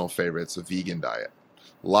personal favorites, the vegan diet.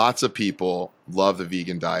 Lots of people love the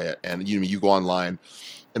vegan diet, and you go online,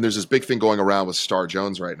 and there's this big thing going around with Star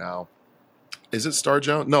Jones right now. Is it Star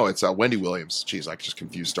Jones? No, it's Wendy Williams. Jeez, I just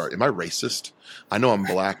confused Star. Am I racist? I know I'm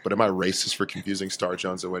black, but am I racist for confusing Star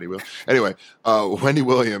Jones and Wendy Williams? Anyway, Wendy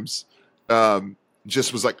Williams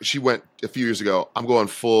just was like, she went a few years ago, I'm going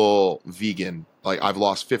full vegan. Like I've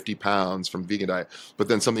lost 50 pounds from vegan diet, but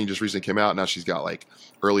then something just recently came out. Now she's got like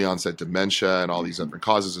early onset dementia and all these different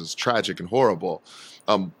causes. It's tragic and horrible.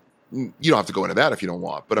 You don't have to go into that if you don't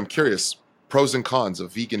want, but I'm curious, pros and cons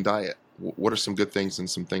of vegan diet. What are some good things and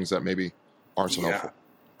some things that maybe aren't so helpful?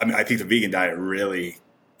 I mean, I think the vegan diet really,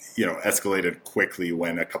 escalated quickly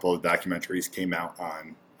when a couple of documentaries came out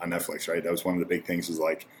on Netflix, right? That was one of the big things, was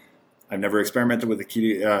like, I've never experimented with the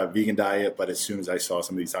keto vegan diet, but as soon as I saw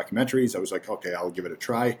some of these documentaries, I was like, okay, I'll give it a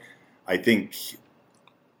try. I think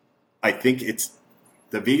it's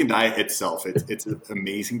the vegan diet itself. It's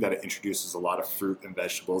amazing that it introduces a lot of fruit and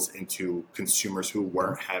vegetables into consumers who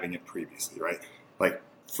weren't having it previously, right? Like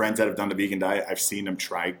friends that have done the vegan diet, I've seen them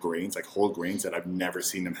try grains, like whole grains that I've never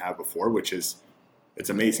seen them have before, it's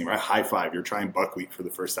amazing, right? High five. You're trying buckwheat for the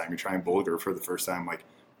first time. You're trying bulgur for the first time. Like,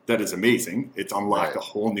 that is amazing. It's unlocked a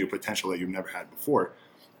whole new potential that you've never had before.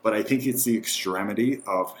 But I think it's the extremity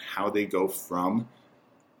of how they go from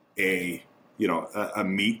a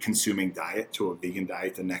meat consuming diet to a vegan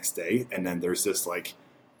diet the next day. And then there's this like,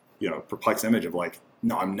 perplexed image of like,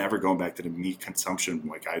 no, I'm never going back to the meat consumption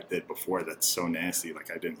like I did before. That's so nasty. Like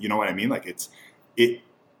I didn't, you know what I mean? Like it's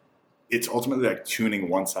ultimately like tuning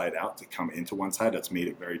one side out to come into one side. That's made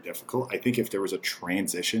it very difficult. I think if there was a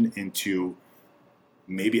transition into,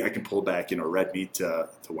 maybe I can pull back, red meat to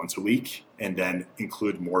once a week and then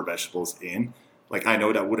include more vegetables in. Like, I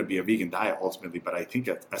know that wouldn't be a vegan diet ultimately, but I think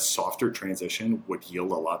a softer transition would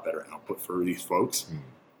yield a lot better output for these folks.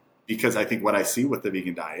 Because I think what I see with the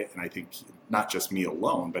vegan diet, and I think not just me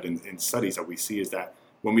alone, but in studies that we see, is that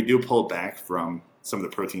when we do pull back from some of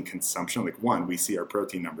the protein consumption. Like one, we see our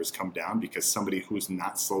protein numbers come down because somebody who's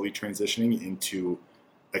not slowly transitioning into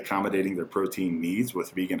accommodating their protein needs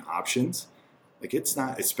with vegan options, like it's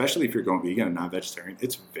not, especially if you're going vegan and non-vegetarian,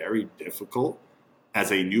 it's very difficult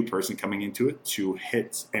as a new person coming into it to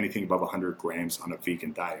hit anything above 100 grams on a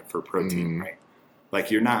vegan diet for protein, right? Like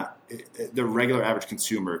you're not, the regular average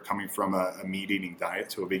consumer coming from a meat-eating diet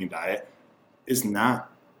to a vegan diet is not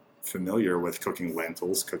familiar with cooking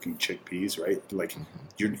lentils, cooking chickpeas, right? Like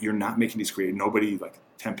you're not making these creative, nobody like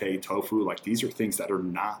tempeh, tofu, like these are things that are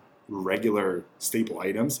not regular staple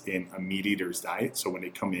items in a meat eater's diet. So when they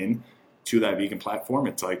come in to that vegan platform,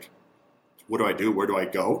 it's like, what do I do? Where do I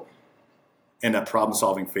go? And that problem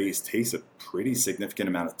solving phase takes a pretty significant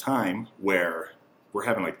amount of time where we're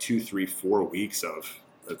having like 2, 3, 4 weeks of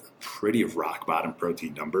a pretty rock bottom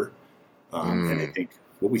protein number. And I think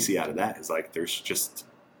what we see out of that is like, there's just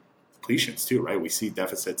depletions too, right? We see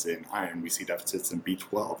deficits in iron, we see deficits in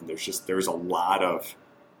B12, and there's a lot of,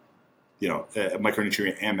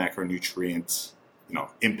 micronutrient and macronutrient,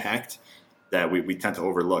 impact that we tend to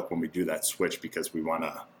overlook when we do that switch because we want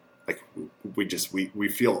to, like, we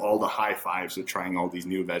feel all the high fives of trying all these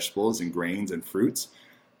new vegetables and grains and fruits,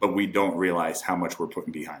 but we don't realize how much we're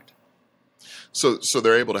putting behind. So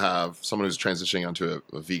they're able to have someone who's transitioning onto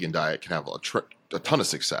a vegan diet can have a ton of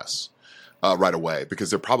success right away because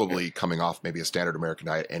they're probably coming off maybe a standard American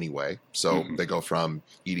diet anyway. So they go from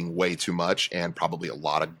eating way too much and probably a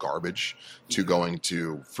lot of garbage to going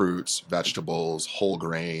to fruits, vegetables, whole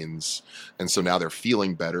grains. And so now they're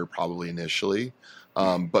feeling better probably initially.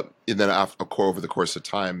 But then over the course of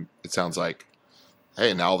time, it sounds like,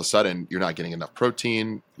 hey, now all of a sudden you're not getting enough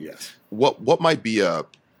protein. Yes. What might be a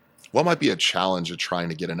challenge of trying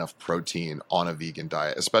to get enough protein on a vegan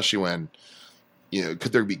diet, especially when,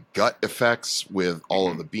 could there be gut effects with all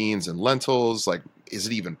of the beans and lentils? Like, is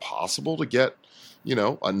it even possible to get,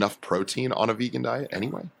 enough protein on a vegan diet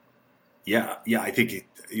anyway? Yeah. I think,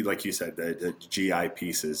 like you said, the GI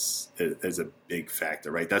piece is a big factor,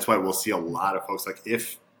 right? That's why we'll see a lot of folks, like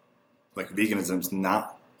if like veganism's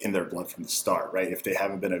not in their blood from the start, right? If they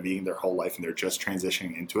haven't been a vegan their whole life and they're just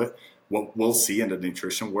transitioning into it, what we'll see in the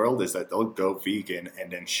nutrition world is that they'll go vegan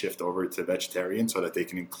and then shift over to vegetarian so that they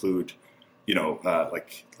can include,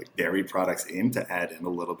 like dairy products in to add in a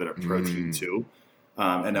little bit of protein too.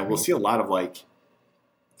 And then we'll see a lot of like,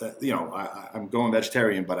 I'm going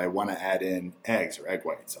vegetarian, but I want to add in eggs or egg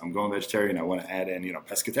whites. I'm going vegetarian. I want to add in,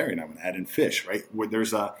 pescatarian. I want to add in fish, right? Where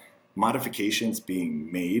there's modifications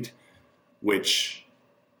being made, which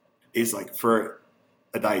is like for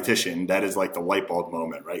a dietitian, that is like the light bulb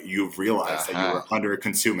moment, right? You've realized that you were under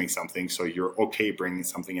consuming something, so you're okay bringing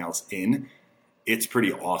something else in. It's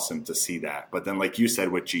pretty awesome to see that. But then, like you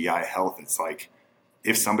said, with GI health, it's like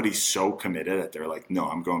if somebody's so committed that they're like, no,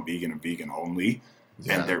 I'm going vegan and vegan only,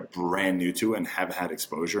 and they're brand new to it and haven't had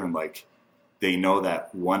exposure, and like they know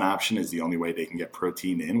that one option is the only way they can get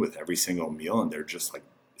protein in with every single meal, and they're just like,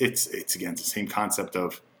 it's again, it's the same concept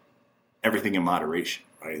of everything in moderation,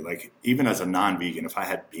 right? Like even as a non-vegan, if I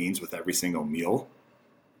had beans with every single meal,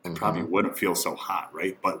 it probably wouldn't feel so hot,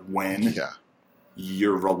 right? But when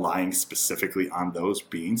you're relying specifically on those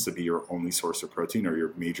beans to be your only source of protein or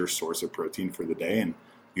your major source of protein for the day, and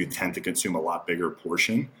you tend to consume a lot bigger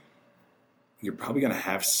portion, you're probably going to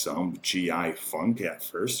have some GI funk at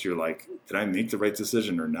first. You're like, did I make the right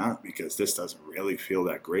decision or not? Because this doesn't really feel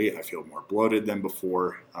that great. I feel more bloated than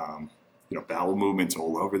before. Bowel movements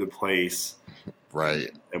all over the place.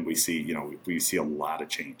 Right. And we see, we see a lot of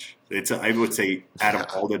change. I would say out of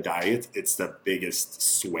all the diets, it's the biggest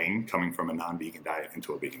swing coming from a non-vegan diet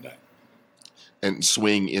into a vegan diet. And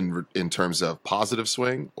swing in terms of positive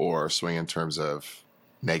swing or swing in terms of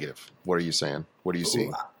negative? What are you saying? What are you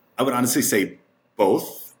seeing? I would honestly say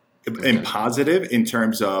both. And positive in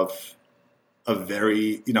terms of a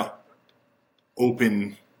very,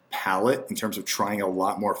 open palate in terms of trying a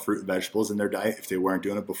lot more fruit and vegetables in their diet if they weren't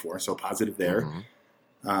doing it before. So positive there.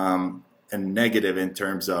 And negative in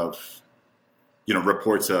terms of,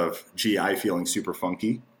 reports of GI feeling super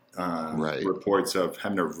funky. Reports of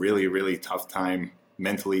having a really, really tough time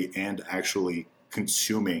mentally and actually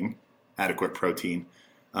consuming adequate protein.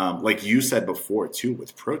 Like you said before too,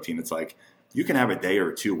 with protein, it's like you can have a day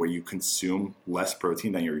or two where you consume less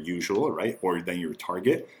protein than your usual, right? Or than your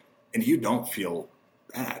target, and you don't feel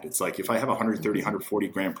bad. It's like if I have 130, 140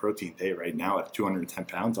 gram protein day right now at 210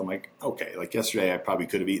 pounds, I'm like, okay, like yesterday I probably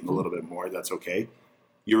could have eaten a little bit more. That's okay.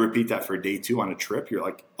 You repeat that for day 2 on a trip. You're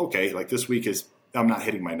like, okay, like this week I'm not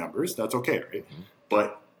hitting my numbers. That's okay, right?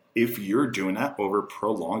 But if you're doing that over a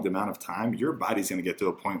prolonged amount of time, your body's going to get to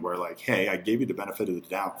a point where like, hey, I gave you the benefit of the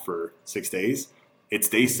doubt for 6 days it's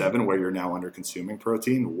day 7 where you're now under consuming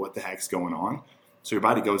protein. What the heck's going on? So your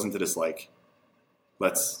body goes into this like,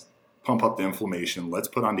 let's pump up the inflammation. Let's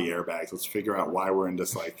put on the airbags. Let's figure out why we're in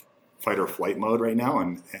this like fight or flight mode right now,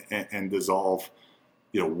 and dissolve,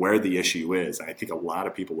 where the issue is. And I think a lot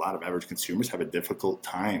of people, a lot of average consumers have a difficult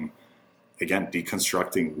time, again,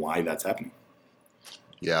 deconstructing why that's happening.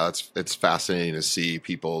 Yeah, it's fascinating to see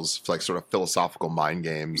people's like sort of philosophical mind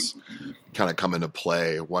games kind of come into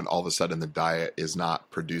play when all of a sudden the diet is not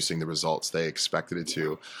producing the results they expected it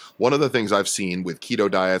to. One of the things I've seen with keto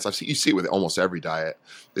diets, you see it with almost every diet,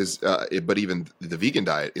 is but even the vegan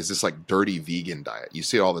diet is this like dirty vegan diet. You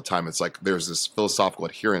see it all the time. It's like there's this philosophical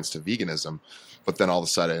adherence to veganism, but then all of a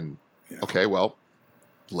sudden, okay, well,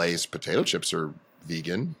 Lay's potato chips are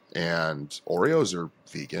vegan and Oreos are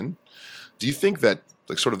vegan. Do you think that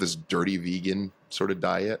like sort of this dirty vegan sort of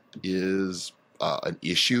diet is an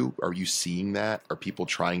issue? Are you seeing that? Are people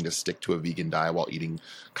trying to stick to a vegan diet while eating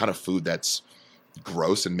kind of food that's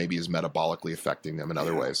gross and maybe is metabolically affecting them in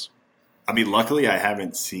other ways? I mean, luckily, I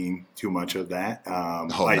haven't seen too much of that.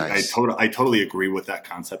 Nice. I totally agree with that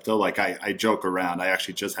concept, though. Like, I joke around. I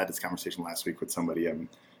actually just had this conversation last week with somebody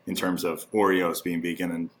in terms of Oreos being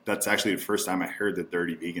vegan, and that's actually the first time I heard the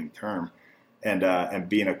dirty vegan term. And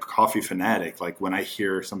being a coffee fanatic, like when I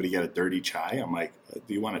hear somebody get a dirty chai, I'm like,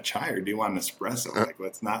 do you want a chai or do you want an espresso? Like,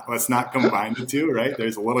 let's not combine the two, right?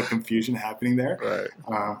 There's a little confusion happening there.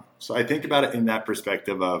 Right. So I think about it in that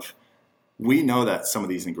perspective of, we know that some of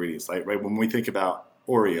these ingredients, right? When we think about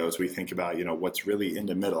Oreos, we think about, what's really in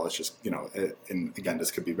the middle. It's just, and again,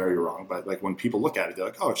 this could be very wrong, but like when people look at it, they're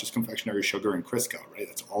like, oh, it's just confectionery sugar and Crisco, right?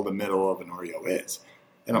 That's all the middle of an Oreo is.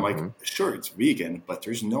 And I'm like, sure, it's vegan, but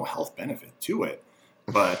there's no health benefit to it.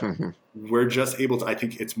 But we're just able to, I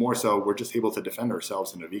think it's more so we're just able to defend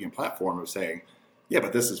ourselves in a vegan platform of saying, yeah,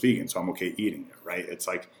 but this is vegan, so I'm okay eating it, right? It's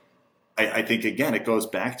like, I think, again, it goes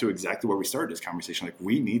back to exactly where we started this conversation. Like,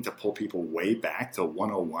 we need to pull people way back to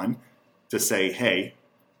 101 to say, hey,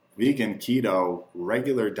 vegan, keto,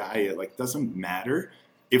 regular diet, like, doesn't matter.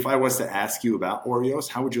 If I was to ask you about Oreos,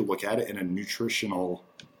 how would you look at it in a nutritional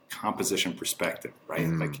composition perspective, right?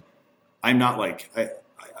 Like, I'm not like,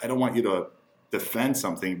 I don't want you to defend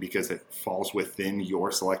something because it falls within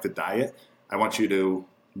your selected diet. I want you to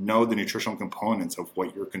know the nutritional components of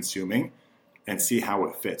what you're consuming and see how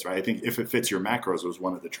it fits, right? I think if it fits your macros was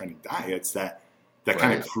one of the trending diets that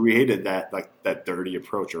kind of created that dirty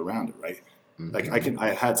approach around it, right? Like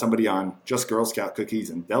I had somebody on just Girl Scout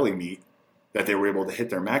cookies and deli meat that they were able to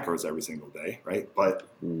hit their macros every single day, right? But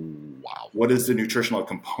wow, what is the nutritional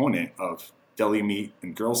component of deli meat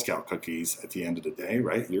and Girl Scout cookies at the end of the day,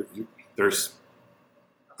 right? There's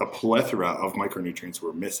a plethora of micronutrients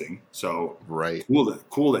we're missing. So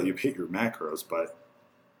cool that you've hit your macros, but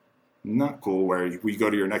not cool where we go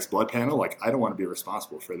to your next blood panel. Like, I don't want to be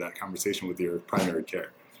responsible for that conversation with your primary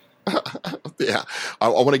care. Yeah, I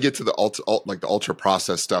want to get to the ultra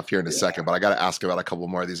processed stuff here in a second, but I got to ask about a couple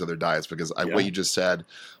more of these other diets because what you just said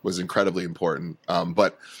was incredibly important.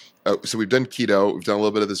 So we've done keto, we've done a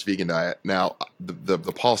little bit of this vegan diet. Now the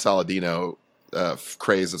Paul Saladino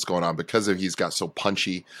craze that's going on because he's got so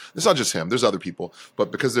punchy. It's not just him. There's other people, but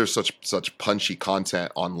because there's such punchy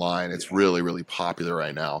content online, it's really, really popular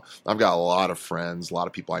right now. I've got a lot of friends, a lot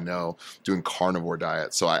of people I know doing carnivore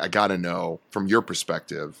diets. So I got to know from your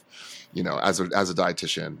perspective, as a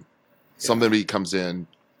dietitian, somebody comes in,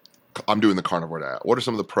 I'm doing the carnivore diet. What are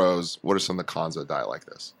some of the pros? What are some of the cons of a diet like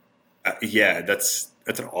this?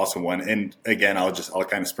 That's an awesome one. And again, I'll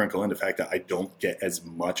kind of sprinkle in the fact that I don't get as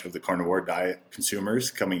much of the carnivore diet consumers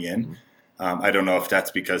coming in. I don't know if that's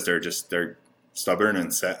because they're stubborn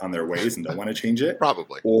and set on their ways and don't want to change it.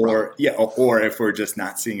 Probably. Or if we're just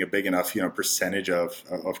not seeing a big enough, percentage of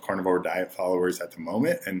carnivore diet followers at the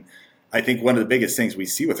moment. And I think one of the biggest things we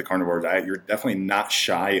see with the carnivore diet, you're definitely not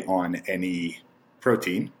shy on any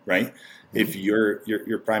protein, right? If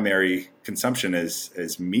your primary consumption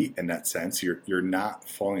is meat in that sense, you're not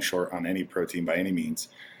falling short on any protein by any means.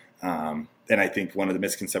 And I think one of the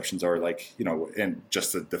misconceptions are and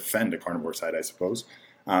just to defend the carnivore side, I suppose,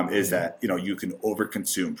 is that, you can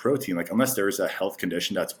overconsume protein. Like, unless there is a health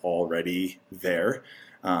condition that's already there,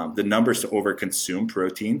 the numbers to overconsume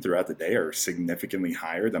protein throughout the day are significantly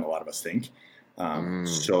higher than a lot of us think.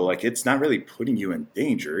 So it's not really putting you in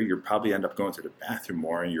danger. You probably end up going to the bathroom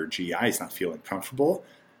more and your GI is not feeling comfortable,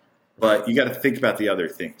 but you got to think about the other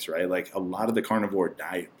things, right? Like, a lot of the carnivore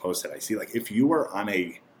diet posts that I see, like, if you were on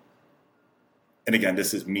and again,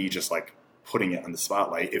 this is me just like putting it on the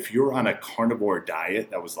spotlight. If you're on a carnivore diet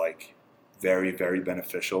that was like very, very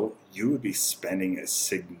beneficial, you would be spending a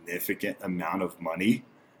significant amount of money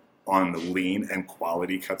on the lean and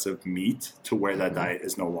quality cuts of meat to where that diet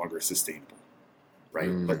is no longer sustainable.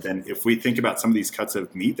 Right. But then if we think about some of these cuts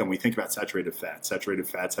of meat, then we think about saturated fats. Saturated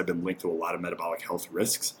fats have been linked to a lot of metabolic health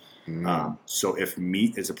risks. So if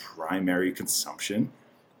meat is a primary consumption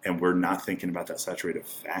and we're not thinking about that saturated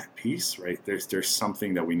fat piece, right, there's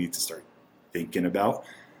something that we need to start thinking about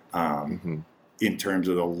in terms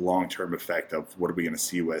of the long-term effect of what are we going to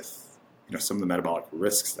see with, some of the metabolic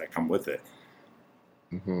risks that come with it.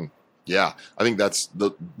 Yeah, I think that's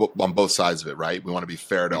on both sides of it, right? We want to be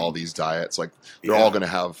fair to all these diets. Like they're all going to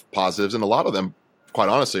have positives, and a lot of them, quite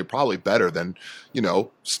honestly, are probably better than,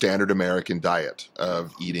 standard American diet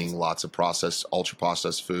of eating lots of processed, ultra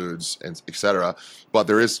processed foods, and et cetera. But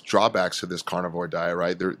there is drawbacks to this carnivore diet,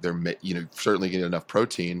 right? They're certainly getting enough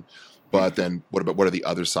protein, but then what are the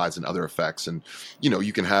other sides and other effects? And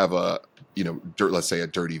you can have let's say a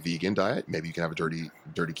dirty vegan diet. Maybe you can have a dirty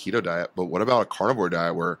keto diet. But what about a carnivore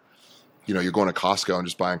diet where you're going to Costco and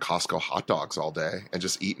just buying Costco hot dogs all day and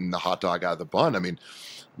just eating the hot dog out of the bun? I mean,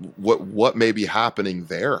 what may be happening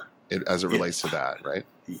there as it relates to that, right?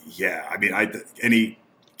 Yeah, I mean, any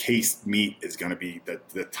cased meat is going to be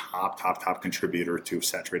the top contributor to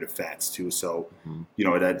saturated fats too. So,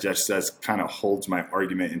 that just kind of holds my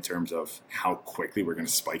argument in terms of how quickly we're going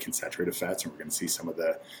to spike in saturated fats, and we're going to see some of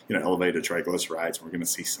the elevated triglycerides, and we're going to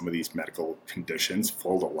see some of these medical conditions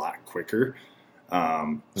fold a lot quicker.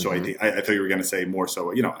 So I thought you were going to say more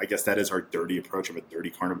so, I guess that is our dirty approach of a dirty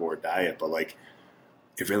carnivore diet, but like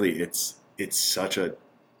it's such a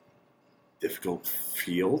difficult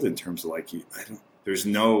field in terms of there's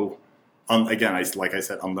no, again, like I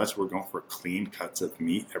said, unless we're going for clean cuts of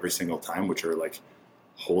meat every single time, which are like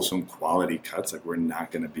wholesome quality cuts, like we're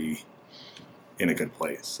not going to be in a good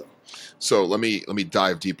place. So let me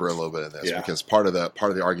dive deeper a little bit in this because part of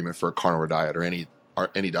the argument for a carnivore diet or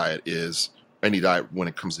any diet is, any diet when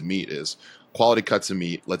it comes to meat is quality cuts of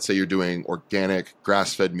meat. Let's say you're doing organic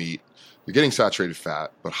grass-fed meat. You're getting saturated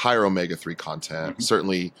fat, but higher omega-3 content.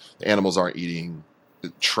 Certainly the animals aren't eating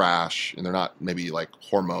trash and they're not maybe like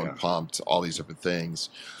hormone pumped, all these different things.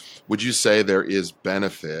 Would you say there is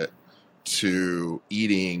benefit to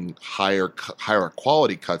eating higher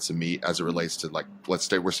quality cuts of meat as it relates to, like, let's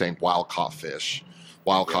say we're saying wild-caught fish,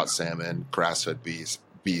 wild-caught salmon, grass-fed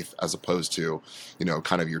beef, as opposed to,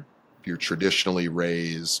 kind of your traditionally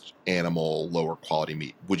raised animal, lower quality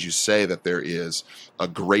meat? Would you say that there is a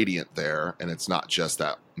gradient there, and it's not just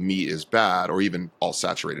that meat is bad or even all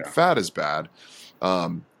saturated fat is bad,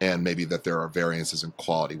 and maybe that there are variances in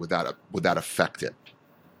quality? Would that affect it?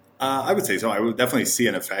 I would say so. I would definitely see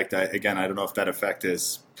an effect. I don't know if that effect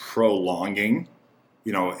is prolonging,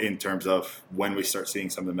 in terms of when we start seeing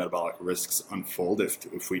some of the metabolic risks unfold,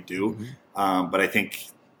 if we do. But I think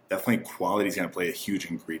definitely quality is going to play a huge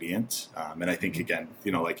ingredient. And I think, again,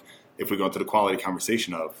 if we go into the quality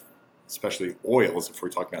conversation of especially oils, if we're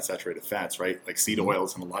talking about saturated fats, right? Like seed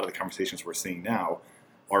oils and a lot of the conversations we're seeing now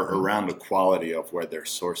are around the quality of where they're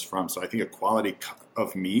sourced from. So I think a quality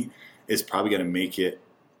of meat is probably going to make it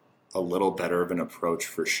a little better of an approach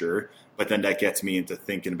for sure. But then that gets me into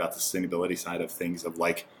thinking about the sustainability side of things of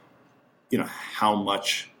how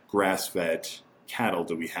much grass-fed cattle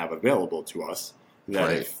do we have available to us?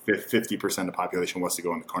 That if 50% of the population wants to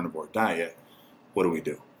go on the carnivore diet, what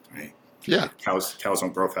do? Right? Yeah. Cows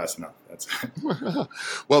don't grow fast enough. That's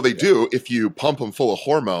well, they do if you pump them full of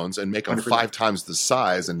hormones and make them 100%. 5 times the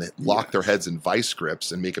size and lock their heads in vice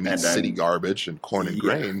grips and make them eat city garbage and corn and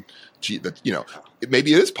grain.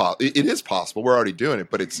 Maybe it is possible. We're already doing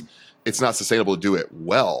it, but it's not sustainable to do it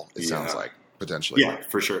well. It sounds like. Potentially. Yeah,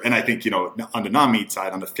 for sure. And I think, on the non-meat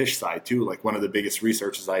side, on the fish side too, like one of the biggest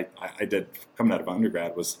researches I did coming out of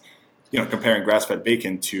undergrad was, comparing grass-fed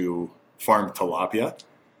bacon to farmed tilapia.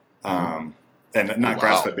 And not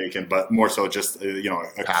grass-fed bacon, but more so just, a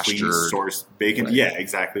clean source bacon. Right. Yeah,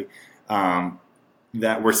 exactly.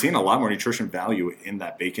 That we're seeing a lot more nutrition value in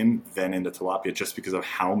that bacon than in the tilapia just because of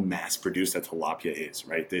how mass-produced that tilapia is,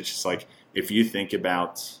 right? It's just like, if you think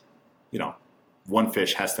about, one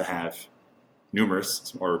fish has to have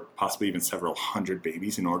numerous or possibly even several hundred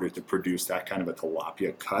babies in order to produce that kind of a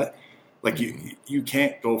tilapia cut. Like you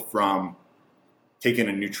can't go from taking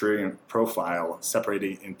a nutrient profile,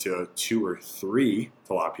 separating into 2 or 3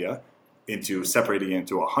 tilapia, into separating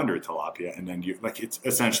into 100 tilapia, and then it's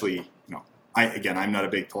essentially, I'm not a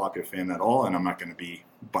big tilapia fan at all, and I'm not going to be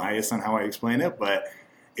biased on how I explain it, but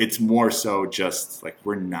it's more so just like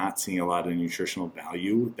we're not seeing a lot of nutritional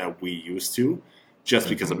value that we used to, just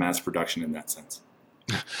because of mass production in that sense.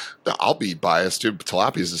 I'll be biased too.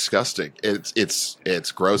 Tilapia is disgusting.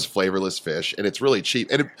 It's gross, flavorless fish, and it's really cheap.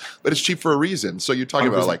 But it's cheap for a reason. So you're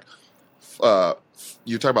talking 100%. About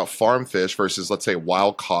you talk about farm fish versus, let's say,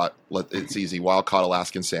 wild caught. It's easy, wild caught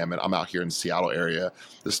Alaskan salmon. I'm out here in the Seattle area.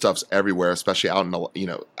 This stuff's everywhere, especially out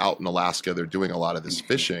in Alaska. They're doing a lot of this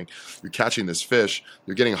fishing. You're catching this fish.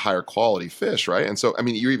 You're getting a higher quality fish, right? And so, I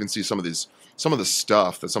mean, you even see some of the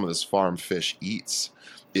stuff that some of this farm fish eats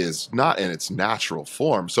is not in its natural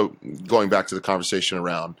form. So, going back to the conversation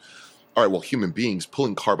around, all right, well, human beings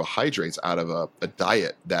pulling carbohydrates out of a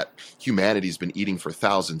diet that humanity's been eating for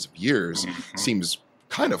thousands of years seems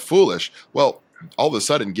kind of foolish. Well, all of a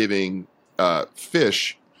sudden giving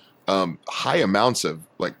fish high amounts of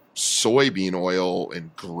like soybean oil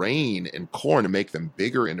and grain and corn to make them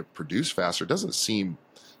bigger and to produce faster doesn't seem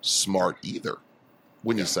smart either.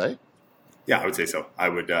 Wouldn't you say? Yeah, I would say so. I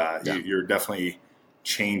would. You're definitely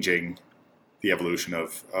changing the evolution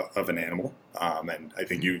of an animal, and I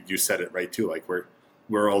think you said it right too. Like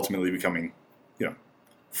we're ultimately becoming,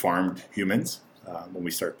 farmed humans when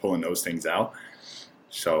we start pulling those things out.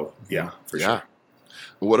 So yeah, for sure.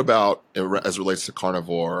 What about as it relates to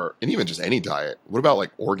carnivore and even just any diet? What about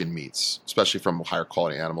like organ meats, especially from higher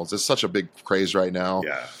quality animals? It's such a big craze right now.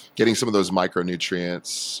 Yeah, getting some of those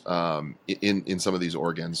micronutrients in some of these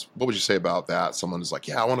organs. What would you say about that? Someone is like,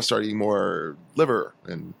 yeah, I want to start eating more liver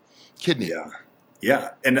and kidney. Yeah.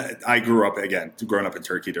 And I growing up in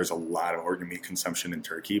Turkey, there's a lot of organ meat consumption in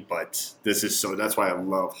Turkey, but that's why I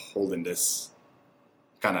love holding this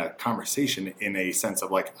kind of conversation in a sense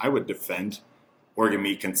of like, I would defend organ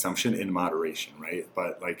meat consumption in moderation, right?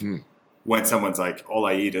 But like when someone's like, all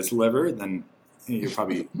I eat is liver, then you're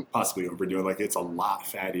probably possibly overdoing. Like it's a lot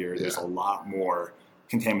fattier. There's a lot more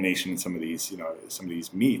contamination in some of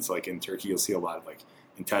these meats. Like in Turkey, you'll see a lot of like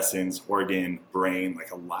intestines, organ, brain,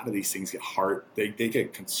 like a lot of these things they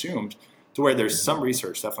get consumed to where there's some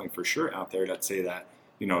research definitely for sure out there that say that,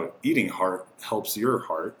 eating heart helps your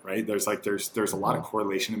heart, right? There's a lot of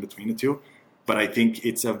correlation in between the two, but I think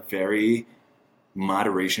it's a very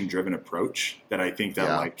moderation driven approach that I think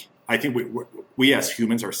that I think we as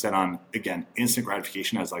humans are set on, again, instant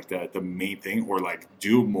gratification as like the main thing, or like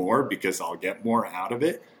do more because I'll get more out of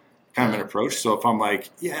it kind of an approach. So if I'm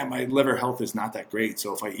like, my liver health is not that great,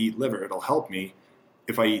 so if I eat liver, it'll help me.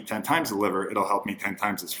 If I eat 10 times the liver, it'll help me 10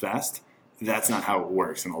 times as fast. That's not how it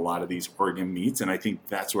works in a lot of these organ meats. And I think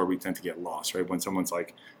that's where we tend to get lost, right? When someone's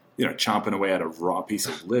like, chomping away at a raw piece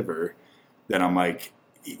of liver, then I'm like,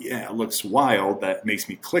 yeah, it looks wild. That makes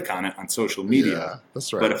me click on it on social media. Yeah,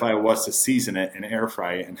 that's right. But if I was to season it and air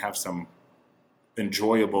fry it and have some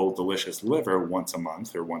enjoyable, delicious liver once a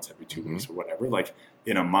month or once every 2 weeks or whatever, like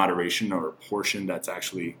in a moderation or a portion that's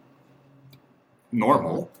actually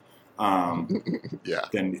normal,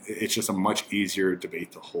 then it's just a much easier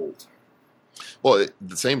debate to hold. Well,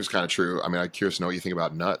 the same is kind of true. I mean, I'm curious to know what you think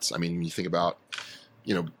about nuts. I mean, when you think about,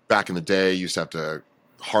 back in the day, you used to have to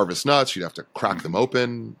harvest nuts. You'd have to crack them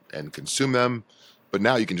open and consume them. But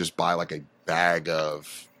now you can just buy like a bag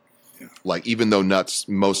of, like, even though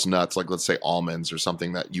most nuts, like let's say almonds or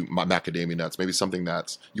something that macadamia nuts, maybe something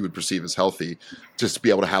that you would perceive as healthy, just to be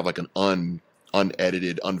able to have like an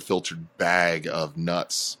unedited, unfiltered bag of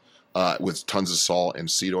nuts with tons of salt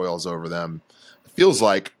and seed oils over them. It feels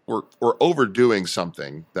like we're overdoing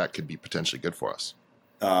something that could be potentially good for us.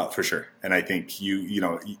 For sure. And I think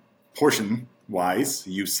portion wise,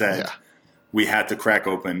 you said we had to crack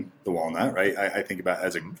open the walnut, right? I think about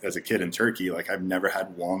as a kid in Turkey, like I've never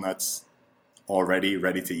had walnuts already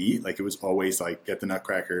ready to eat. Like it was always like get the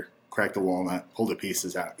nutcracker, crack the walnut, pull the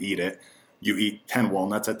pieces out, eat it. You eat 10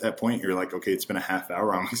 walnuts at that point, you're like, okay, it's been a half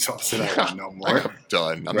hour. I'm exhausted. I want no more. I'm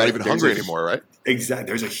done. I'm not even hungry anymore, right? Exactly.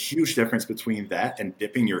 There's a huge difference between that and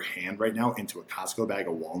dipping your hand right now into a Costco bag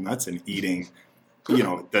of walnuts and eating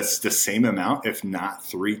that's the same amount, if not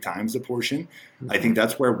 3 times the portion. I think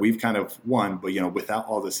that's where we've kind of won, but without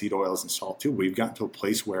all the seed oils and salt too, we've gotten to a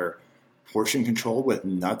place where portion control with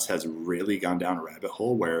nuts has really gone down a rabbit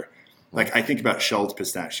hole where, like, I think about shelled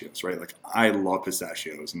pistachios, right? Like, I love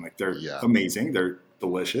pistachios and like they're amazing, they're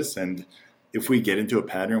delicious, and if we get into a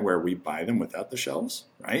pattern where we buy them without the shells,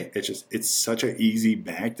 right? It's such an easy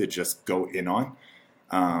bag to just go in on,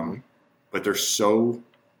 but they're so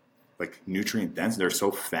like nutrient dense, they're so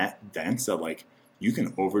fat dense that like you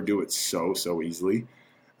can overdo it so easily.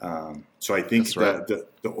 So I think that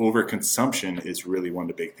the overconsumption is really one of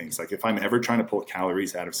the big things. Like if I'm ever trying to pull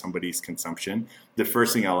calories out of somebody's consumption, the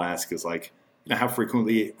first thing I'll ask is like, how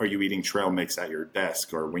frequently are you eating trail mix at your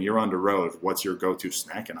desk? Or when you're on the road, what's your go-to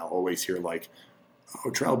snack? And I'll always hear like,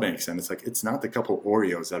 trail mix. And it's like, it's not the couple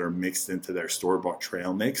Oreos that are mixed into their store-bought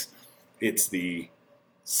trail mix. It's the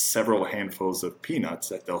several handfuls of peanuts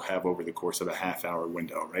that they'll have over the course of a half-hour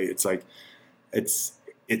window, right? It's like, it's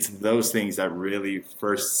it's those things that really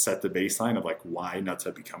first set the baseline of like why nuts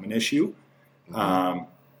have become an issue. Mm-hmm.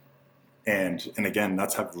 And again,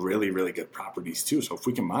 nuts have really, really good properties too. So if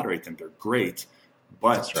we can moderate them, they're great.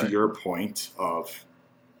 But to your point of,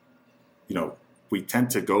 we tend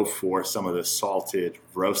to go for some of the salted,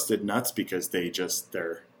 roasted nuts because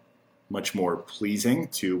they're much more pleasing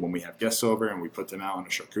to when we have guests over and we put them out on a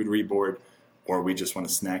charcuterie board, or we just want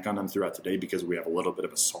to snack on them throughout the day because we have a little bit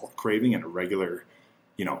of a salt craving, and a regular,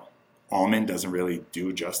 almond doesn't really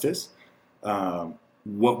do justice.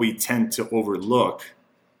 What we tend to overlook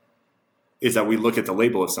is that we look at the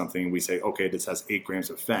label of something and we say, okay, this has 8 grams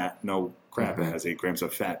of fat. No crap, It has 8 grams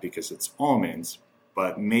of fat because it's almonds.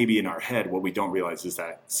 But maybe in our head, what we don't realize is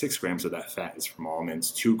that 6 grams of that fat is from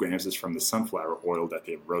almonds, 2 grams is from the sunflower oil that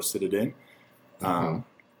they've roasted it in.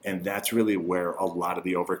 And that's really where a lot of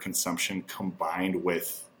the overconsumption, combined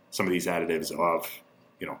with some of these additives of,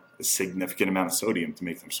 a significant amount of sodium to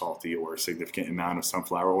make them salty, or a significant amount of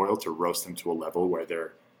sunflower oil to roast them to a level where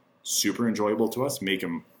they're super enjoyable to us, make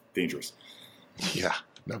them dangerous. Yeah.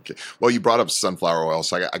 Okay. Well, you brought up sunflower oil,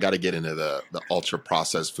 so I got to get into the ultra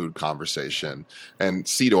processed food conversation and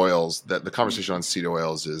seed oils. That the conversation on seed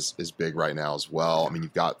oils is big right now as well. I mean,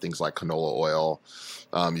 you've got things like canola oil,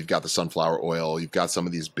 you've got the sunflower oil, you've got some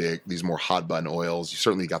of these more hot button oils. You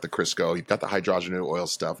certainly got the Crisco, you've got the hydrogenated oil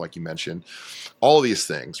stuff, like you mentioned. All of these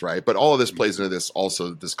things, right? But all of this plays into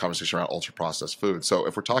this conversation around ultra processed food. So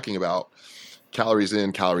if we're talking about calories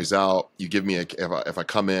in, calories out, you give me if I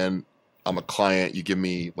come in, I'm a client, you give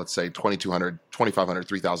me, let's say, 2,200, 2,500,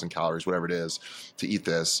 3,000 calories, whatever it is, to eat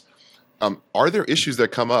this. Are there issues that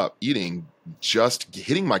come up eating, just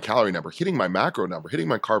hitting my calorie number, hitting my macro number, hitting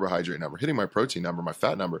my carbohydrate number, hitting my protein number, my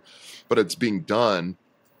fat number, but it's being done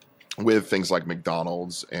with things like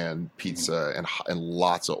McDonald's and pizza and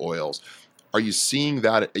lots of oils? Are you seeing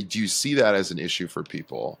that? Do you see that as an issue for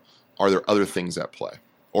people? Are there other things at play?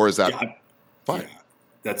 Or is that fine? Yeah.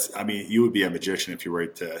 You would be a magician if you were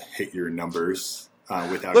to hit your numbers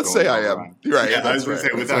without. Let's say I am. You're right. Yeah, I was going to say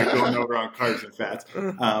without going over on carbs and fats.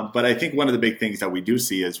 But I think one of the big things that we do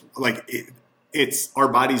see is like it's our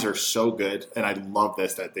bodies are so good, and I love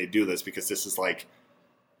this that they do this, because this is like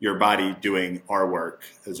your body doing our work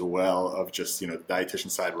as well, of just the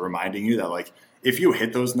dietitian side reminding you that like if you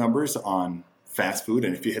hit those numbers on fast food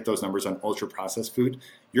and if you hit those numbers on ultra processed food,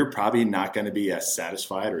 you're probably not going to be as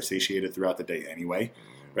satisfied or satiated throughout the day anyway,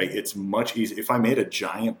 right? It's much easier. If I made a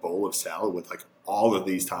giant bowl of salad with like all of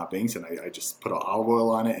these toppings and I just put olive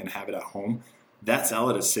oil on it and have it at home, that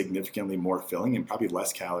salad is significantly more filling and probably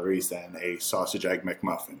less calories than a sausage egg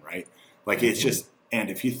McMuffin, right? Like it's just, and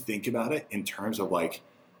if you think about it in terms of like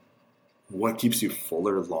what keeps you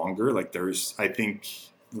fuller longer, like I think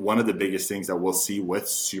one of the biggest things that we'll see with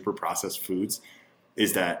super processed foods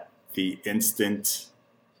is that the instant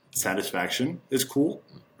satisfaction is cool,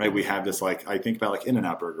 right? We have this, like, I think about like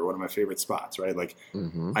In-N-Out Burger, one of my favorite spots, right? Like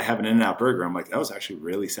I have an In-N-Out Burger. I'm like, that was actually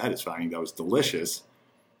really satisfying. That was delicious.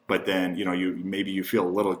 But then, you feel a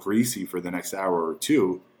little greasy for the next hour or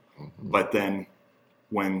two. But then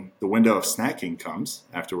when the window of snacking comes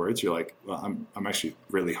afterwards, you're like, well, I'm actually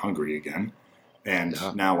really hungry again. And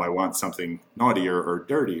now I want something naughtier or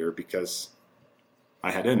dirtier because I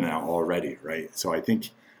had In-N-Out already, right? So I think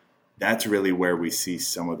that's really where we see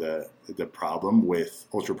some of the problem with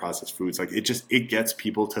ultra processed foods. Like it gets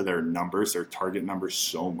people to their numbers, their target numbers,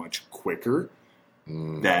 so much quicker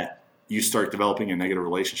that you start developing a negative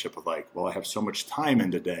relationship with like, well, I have so much time in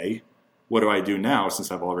the day. What do I do now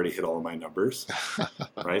since I've already hit all of my numbers,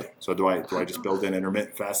 right? So do I just build in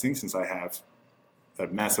intermittent fasting since I have a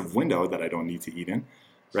massive window that I don't need to eat in,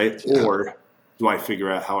 right? Yeah. Or do I figure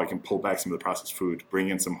out how I can pull back some of the processed food, bring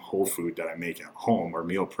in some whole food that I make at home or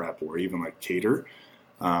meal prep or even like cater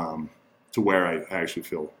to where I actually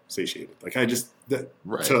feel satiated? Like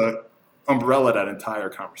to umbrella that entire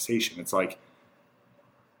conversation, it's like,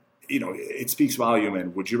 it speaks volume.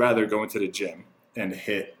 And would you rather go into the gym and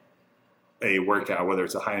hit a workout, whether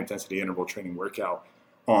it's a high intensity interval training workout,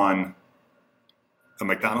 on a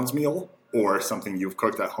McDonald's meal or something you've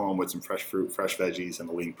cooked at home with some fresh fruit, fresh veggies, and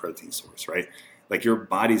a lean protein source, right? Like your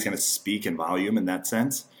body's going to speak in volume in that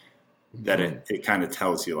sense, that it kind of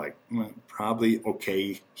tells you like, probably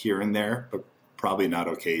okay here and there, but probably not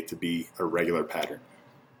okay to be a regular pattern.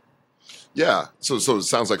 Yeah. So it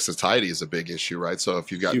sounds like satiety is a big issue, right? So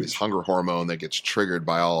if you've got this hunger hormone that gets triggered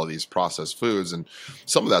by all of these processed foods, and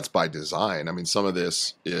some of that's by design. I mean, some of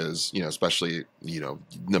this is, especially,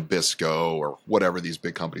 Nabisco or whatever these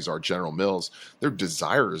big companies are, General Mills, their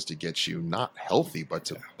desire is to get you not healthy, but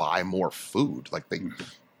to buy more food. Like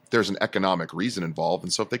there's an economic reason involved.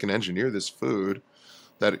 And so if they can engineer this food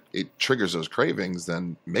that it triggers those cravings,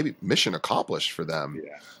 then maybe mission accomplished for them.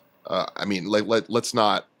 Yeah. I mean, let's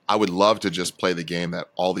not. I would love to just play the game that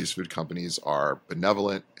all these food companies are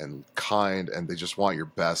benevolent and kind, and they just want your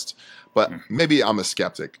best. But maybe I'm a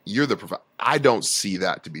skeptic. You're the I don't see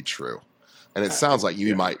that to be true, and it sounds like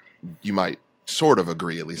you might sort of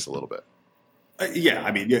agree at least a little bit. Yeah,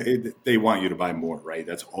 I mean, they want you to buy more, right?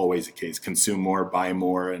 That's always the case. Consume more, buy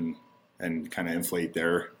more, and kind of inflate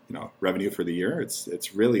their revenue for the year.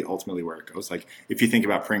 It's really ultimately where it goes. Like if you think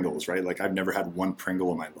about Pringles, right? Like I've never had one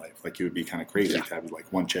Pringle in my life. Like it would be kind of crazy to have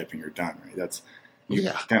like one chip and you're done, right? That's you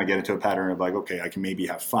kind of get into a pattern of like, okay, I can maybe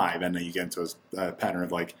have 5, and then you get into a pattern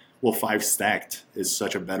of like, well, 5 stacked is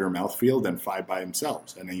such a better mouthfeel than 5 by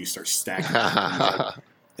themselves, and then you start stacking.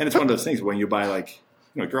 And it's one of those things when you buy like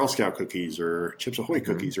Girl Scout cookies or Chips Ahoy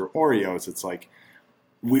cookies or Oreos. It's like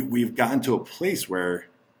we've gotten to a place where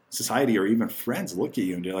society or even friends look at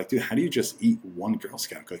you and they're like, dude, how do you just eat one Girl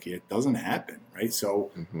Scout cookie? It doesn't happen, right?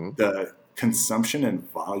 So the consumption and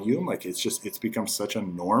volume, like it's become such a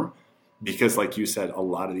norm because like you said, a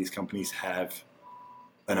lot of these companies have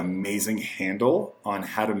an amazing handle on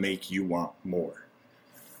how to make you want more,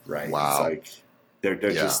 right? Wow. It's like they're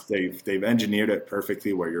just they've engineered it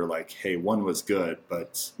perfectly where you're like, hey, 1 was good,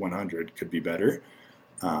 but 100 could be better.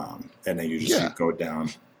 And then you just go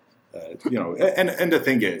down. And the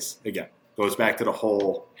thing is, again, goes back to the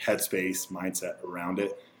whole headspace mindset around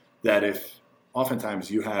it, that if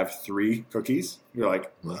oftentimes you have 3 cookies, you're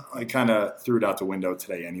like, well, I kind of threw it out the window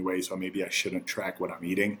today anyway, so maybe I shouldn't track what I'm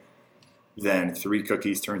eating. Then 3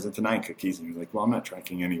 cookies turns into 9 cookies, and you're like, well, I'm not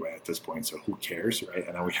tracking anyway at this point, so who cares, right?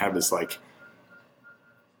 And then we have this like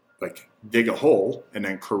dig a hole and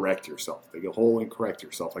then correct yourself. Dig a hole and correct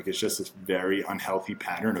yourself. Like it's just this very unhealthy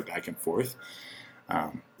pattern of back and forth.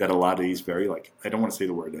 That a lot of these very I don't want to say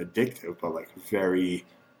the word addictive, but like very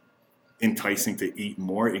enticing to eat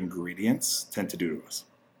more ingredients tend to do to us.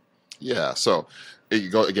 Yeah. So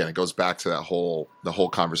it goes back to the whole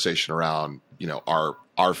conversation around,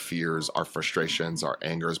 our fears, our frustrations, our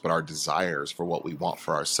angers, but our desires for what we want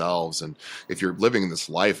for ourselves. And if you're living this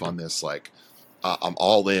life on this, I'm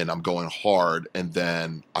all in, I'm going hard, and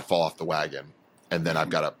then I fall off the wagon. And then I've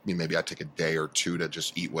got to, maybe I take a day or 2 to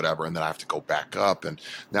just eat whatever, and then I have to go back up. And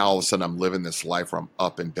now all of a sudden I'm living this life where I'm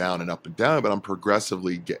up and down, but I'm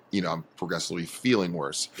progressively I'm progressively feeling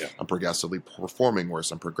worse. Yeah. I'm progressively performing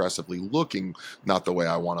worse. I'm progressively looking not the way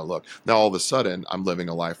I want to look. Now all of a sudden I'm living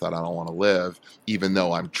a life that I don't want to live, even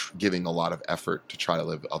though I'm giving a lot of effort to try to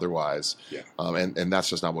live otherwise. Yeah. And that's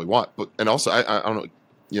just not what we want. And also I don't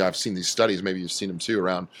know, I've seen these studies, maybe you've seen them too,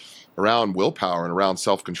 around willpower and around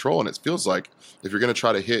self-control. And it feels like if you're going to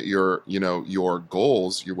try to hit your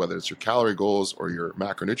goals, whether it's your calorie goals or your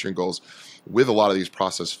macronutrient goals with a lot of these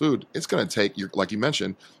processed food, it's going to take like you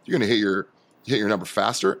mentioned, you're going to hit your number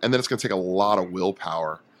faster. And then it's going to take a lot of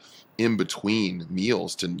willpower in between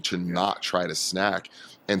meals to not try to snack.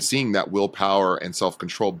 And seeing that willpower and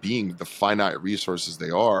self-control being the finite resources they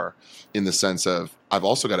are, in the sense of I've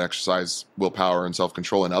also got to exercise willpower and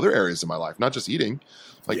self-control in other areas of my life, not just eating.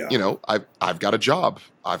 I've got a job,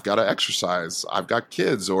 I've got to exercise, I've got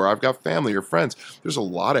kids, or I've got family or friends. There's a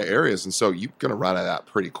lot of areas. And so you're going to run out of that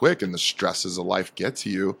pretty quick, and the stresses of life get to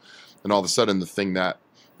you. And all of a sudden the thing that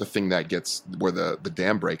gets where the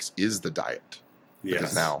dam breaks is the diet.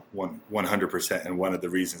 Yes, now 100%. And one of the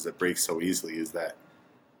reasons it breaks so easily is that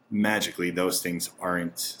magically those things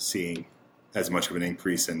aren't seeing as much of an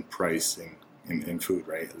increase in price in food,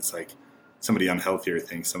 right? It's like some of the unhealthier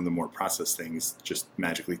things, some of the more processed things just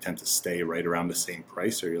magically tend to stay right around the same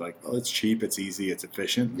price. Or you're like, well, it's cheap, it's easy, it's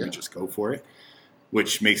efficient. Let me just go for it,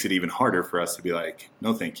 which makes it even harder for us to be like,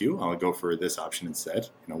 no, thank you. I'll go for this option instead.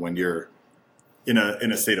 When you're in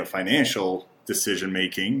a state of financial decision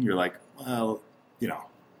making, you're like, well,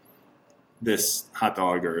 this hot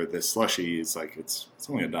dog or this slushie is like, it's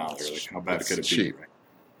only $1. Like, how bad could it be? Right?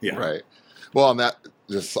 Yeah. Right. Well, on that,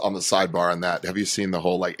 just on the sidebar on that, have you seen the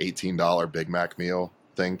whole $18 Big Mac meal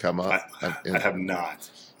thing come up? I have not.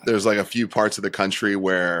 There's a few parts of the country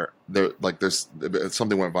where there's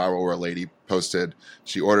something went viral where a lady posted,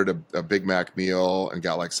 she ordered a Big Mac meal and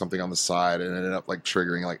got something on the side and ended up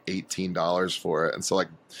triggering $18 for it. And so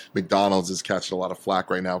McDonald's is catching a lot of flack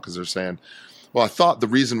right now because they're saying, well, I thought the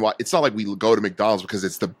reason why it's not like we go to McDonald's because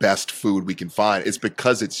it's the best food we can find. It's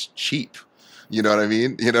because it's cheap. You know what I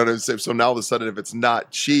mean? You know what I'm saying? So now all of a sudden, if it's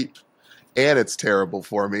not cheap and it's terrible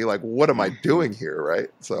for me, what am I doing here, right?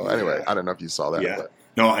 So anyway, I don't know if you saw that. Yeah. But.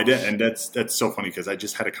 No, I did. And that's so funny because I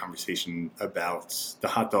just had a conversation about the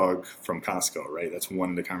hot dog from Costco, right? That's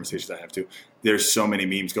one of the conversations I have too. There's so many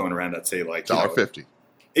memes going around that say $1.50.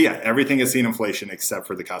 Yeah, everything has seen inflation except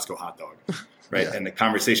for the Costco hot dog. right? Yeah. And the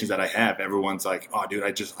conversations that I have, everyone's like, "Oh, dude,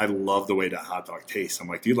 I love the way that hot dog tastes." I'm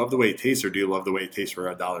like, "Do you love the way it tastes, or do you love the way it tastes for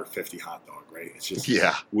 $1.50 hot dog?" Right? It's just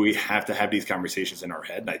Yeah. we have to have these conversations in our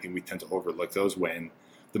head, and I think we tend to overlook those when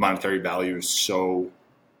the monetary value is so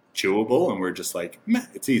chewable, and we're just like, "Meh,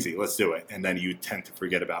 it's easy, let's do it," and then you tend to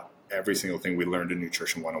forget about every single thing we learned in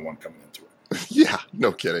Nutrition 101 coming into it. Yeah,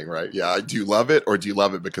 no kidding, right? Yeah, do you love it, or do you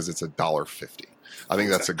love it because it's $1.50? I think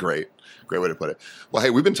that's a great way to put it. Well, hey,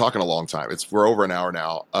 we've been talking a long time. We're over an hour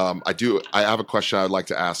now. I have a question I would like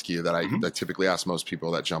to ask you that I typically ask most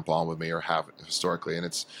people that jump on with me or have historically, and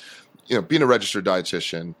it's, being a registered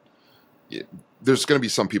dietitian, there's going to be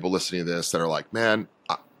some people listening to this that are like, man,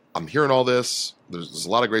 I'm hearing all this. There's a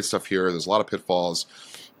lot of great stuff here. There's a lot of pitfalls,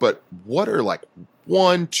 but what are like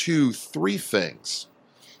 1, 2, 3 things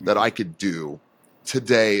that I could do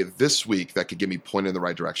today, this week, that could get me pointed in the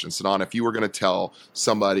right direction? Sinan, if you were going to tell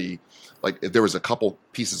somebody, like, if there was a couple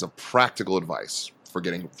pieces of practical advice for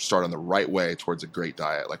getting started on the right way towards a great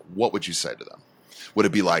diet, like, what would you say to them? Would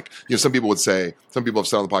it be like, some people have said on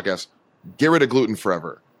the podcast, get rid of gluten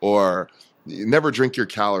forever, or never drink your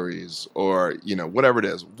calories, or, whatever it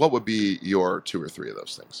is? What would be your 2 or 3 of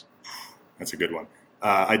those things? That's a good one.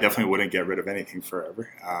 I definitely wouldn't get rid of anything forever.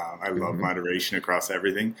 I love moderation across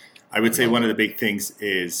everything. I would say one of the big things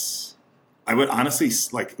is, I would honestly,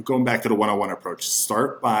 like, going back to the 101 approach,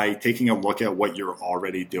 start by taking a look at what you're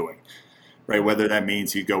already doing, right? Whether that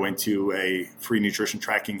means you go into a free nutrition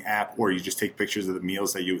tracking app, or you just take pictures of the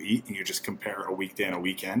meals that you eat and you just compare a weekday and a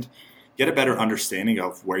weekend. Get a better understanding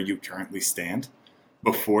of where you currently stand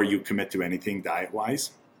before you commit to anything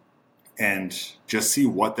diet-wise. And just see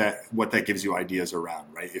what that gives you ideas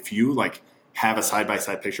around, right? If you have a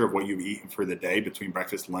side-by-side picture of what you've eaten for the day between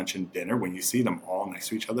breakfast, lunch, and dinner, when you see them all next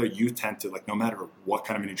to each other, you tend to, no matter what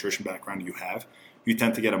kind of a nutrition background you have, you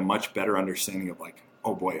tend to get a much better understanding of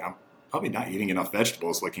oh boy, I'm probably not eating enough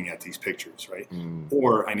vegetables looking at these pictures, right?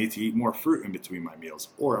 Or I need to eat more fruit in between my meals,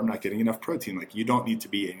 or I'm not getting enough protein. You don't need to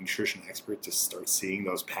be a nutrition expert to start seeing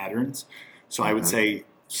those patterns. So I would say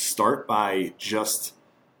start by just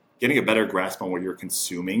getting a better grasp on what you're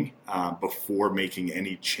consuming before making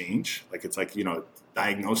any change.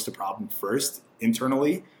 Diagnose the problem first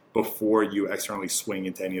internally before you externally swing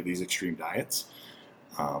into any of these extreme diets.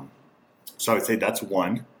 So I would say that's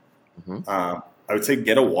one. I would say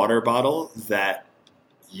get a water bottle that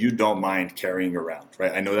you don't mind carrying around,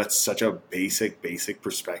 right? I know that's such a basic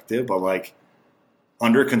perspective, but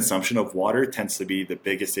underconsumption of water tends to be the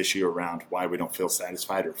biggest issue around why we don't feel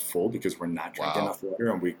satisfied or full, because we're not drinking enough water,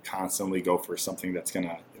 and we constantly go for something that's going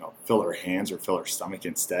to fill our hands or fill our stomach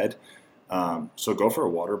instead. So go for a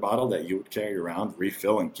water bottle that you would carry around,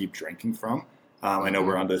 refill, and keep drinking from. I know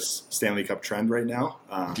we're on this Stanley Cup trend right now.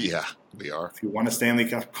 Yeah, we are. If you want a Stanley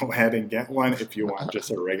Cup, go ahead and get one. If you want just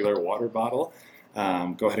a regular water bottle,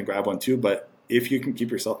 go ahead and grab one too. But if you can keep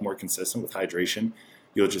yourself more consistent with hydration,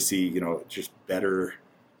 you'll just see, just better,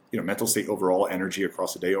 mental state overall, energy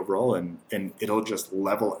across the day overall, and it'll just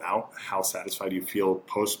level out how satisfied you feel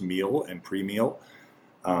post-meal and pre-meal.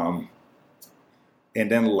 And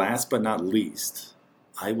then last but not least,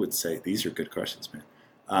 I would say, these are good questions, man.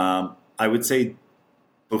 I would say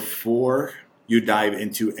before you dive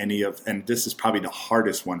into any of, and this is probably the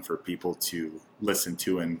hardest one for people to listen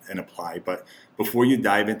to and apply, but before you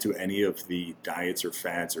dive into any of the diets or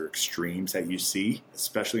fads or extremes that you see,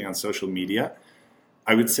 especially on social media,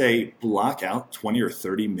 I would say block out 20 or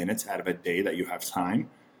 30 minutes out of a day that you have time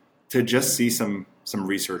to just see some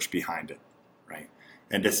research behind it, right?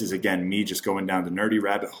 And this is, again, me just going down the nerdy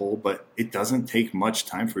rabbit hole, but it doesn't take much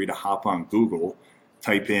time for you to hop on Google,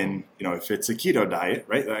 type in, if it's a keto diet,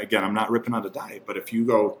 right? Again, I'm not ripping on the diet, but if you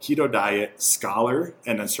go keto diet scholar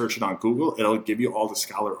and then search it on Google, it'll give you all the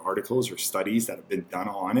scholar articles or studies that have been done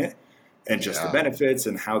on it and just the benefits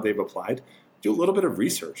and how they've applied. Do a little bit of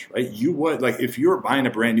research, right? You would, if you were buying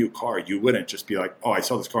a brand new car, you wouldn't just be like, oh, I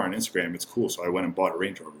saw this car on Instagram, it's cool, so I went and bought a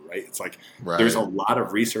Range Rover, right? It's there's a lot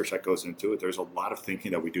of research that goes into it. There's a lot of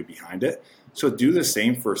thinking that we do behind it. So do the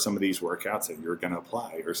same for some of these workouts that you're going to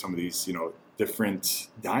apply, or some of these, different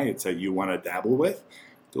diets that you want to dabble with.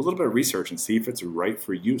 Do a little bit of research and see if it's right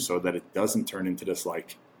for you, so that it doesn't turn into this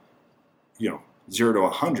 0 to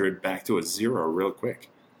 100 back to a 0 real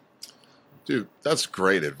quick. Dude, that's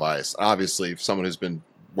great advice. Obviously, someone who's been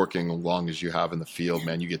working as long as you have in the field,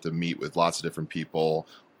 man, you get to meet with lots of different people,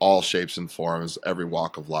 all shapes and forms, every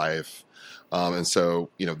walk of life. And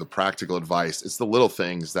so, the practical advice, it's the little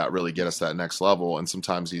things that really get us that next level. And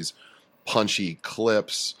sometimes these punchy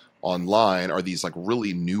clips online are these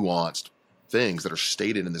really nuanced things that are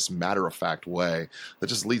stated in this matter-of-fact way that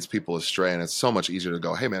just leads people astray. And it's so much easier to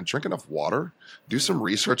go, hey man, drink enough water, do some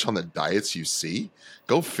research on the diets you see,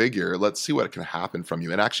 go figure, let's see what can happen from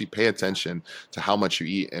you, and actually pay attention to how much you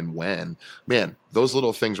eat and when. Man, those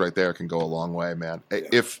little things right there can go a long way, man.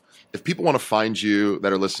 If people want to find you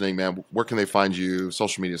that are listening, man, where can they find you?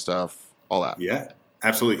 Social media stuff, all that. Yeah,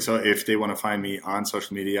 absolutely. So if they want to find me on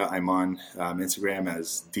social media, I'm on Instagram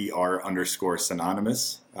as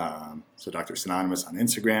dr_synonymous. So Dr. Synonymous on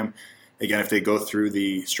Instagram. Again, if they go through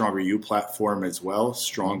the Stronger U platform as well,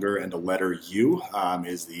 Stronger and the letter U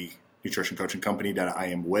is the nutrition coaching company that I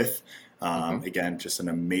am with. Again, just an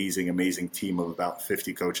amazing, amazing team of about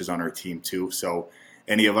 50 coaches on our team too. So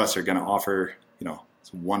any of us are going to offer,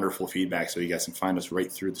 some wonderful feedback. So you guys can find us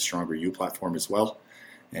right through the Stronger U platform as well.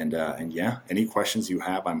 And yeah, any questions you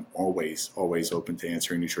have, I'm always open to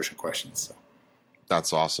answering nutrition questions. So.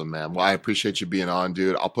 That's awesome, man. Well, I appreciate you being on,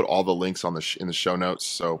 dude. I'll put all the links on in the show notes.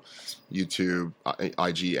 So YouTube,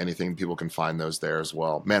 IG, anything, people can find those there as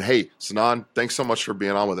well. Man, hey, Sinan, thanks so much for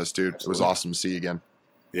being on with us, dude. Absolutely. It was awesome to see you again.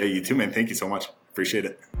 Yeah, you too, man. Thank you so much. Appreciate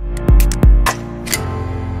it.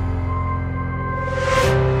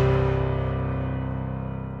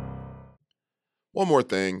 One more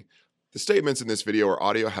thing. The statements in this video or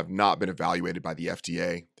audio have not been evaluated by the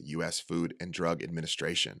FDA, the U.S. Food and Drug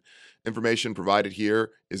Administration. Information provided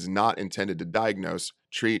here is not intended to diagnose,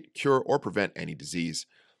 treat, cure, or prevent any disease.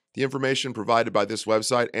 The information provided by this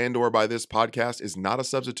website and or by this podcast is not a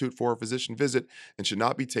substitute for a physician visit and should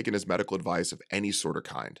not be taken as medical advice of any sort or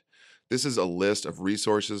kind. This is a list of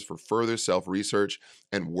resources for further self-research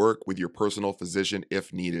and work with your personal physician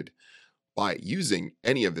if needed. By using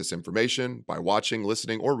any of this information, by watching,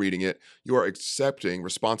 listening, or reading it, you are accepting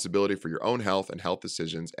responsibility for your own health and health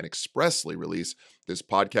decisions and expressly release this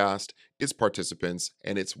podcast, its participants,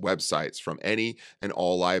 and its websites from any and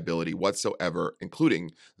all liability whatsoever,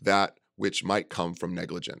 including that which might come from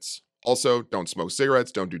negligence. Also, don't smoke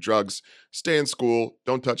cigarettes, don't do drugs, stay in school,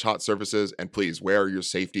 don't touch hot surfaces, and please wear your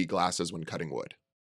safety glasses when cutting wood.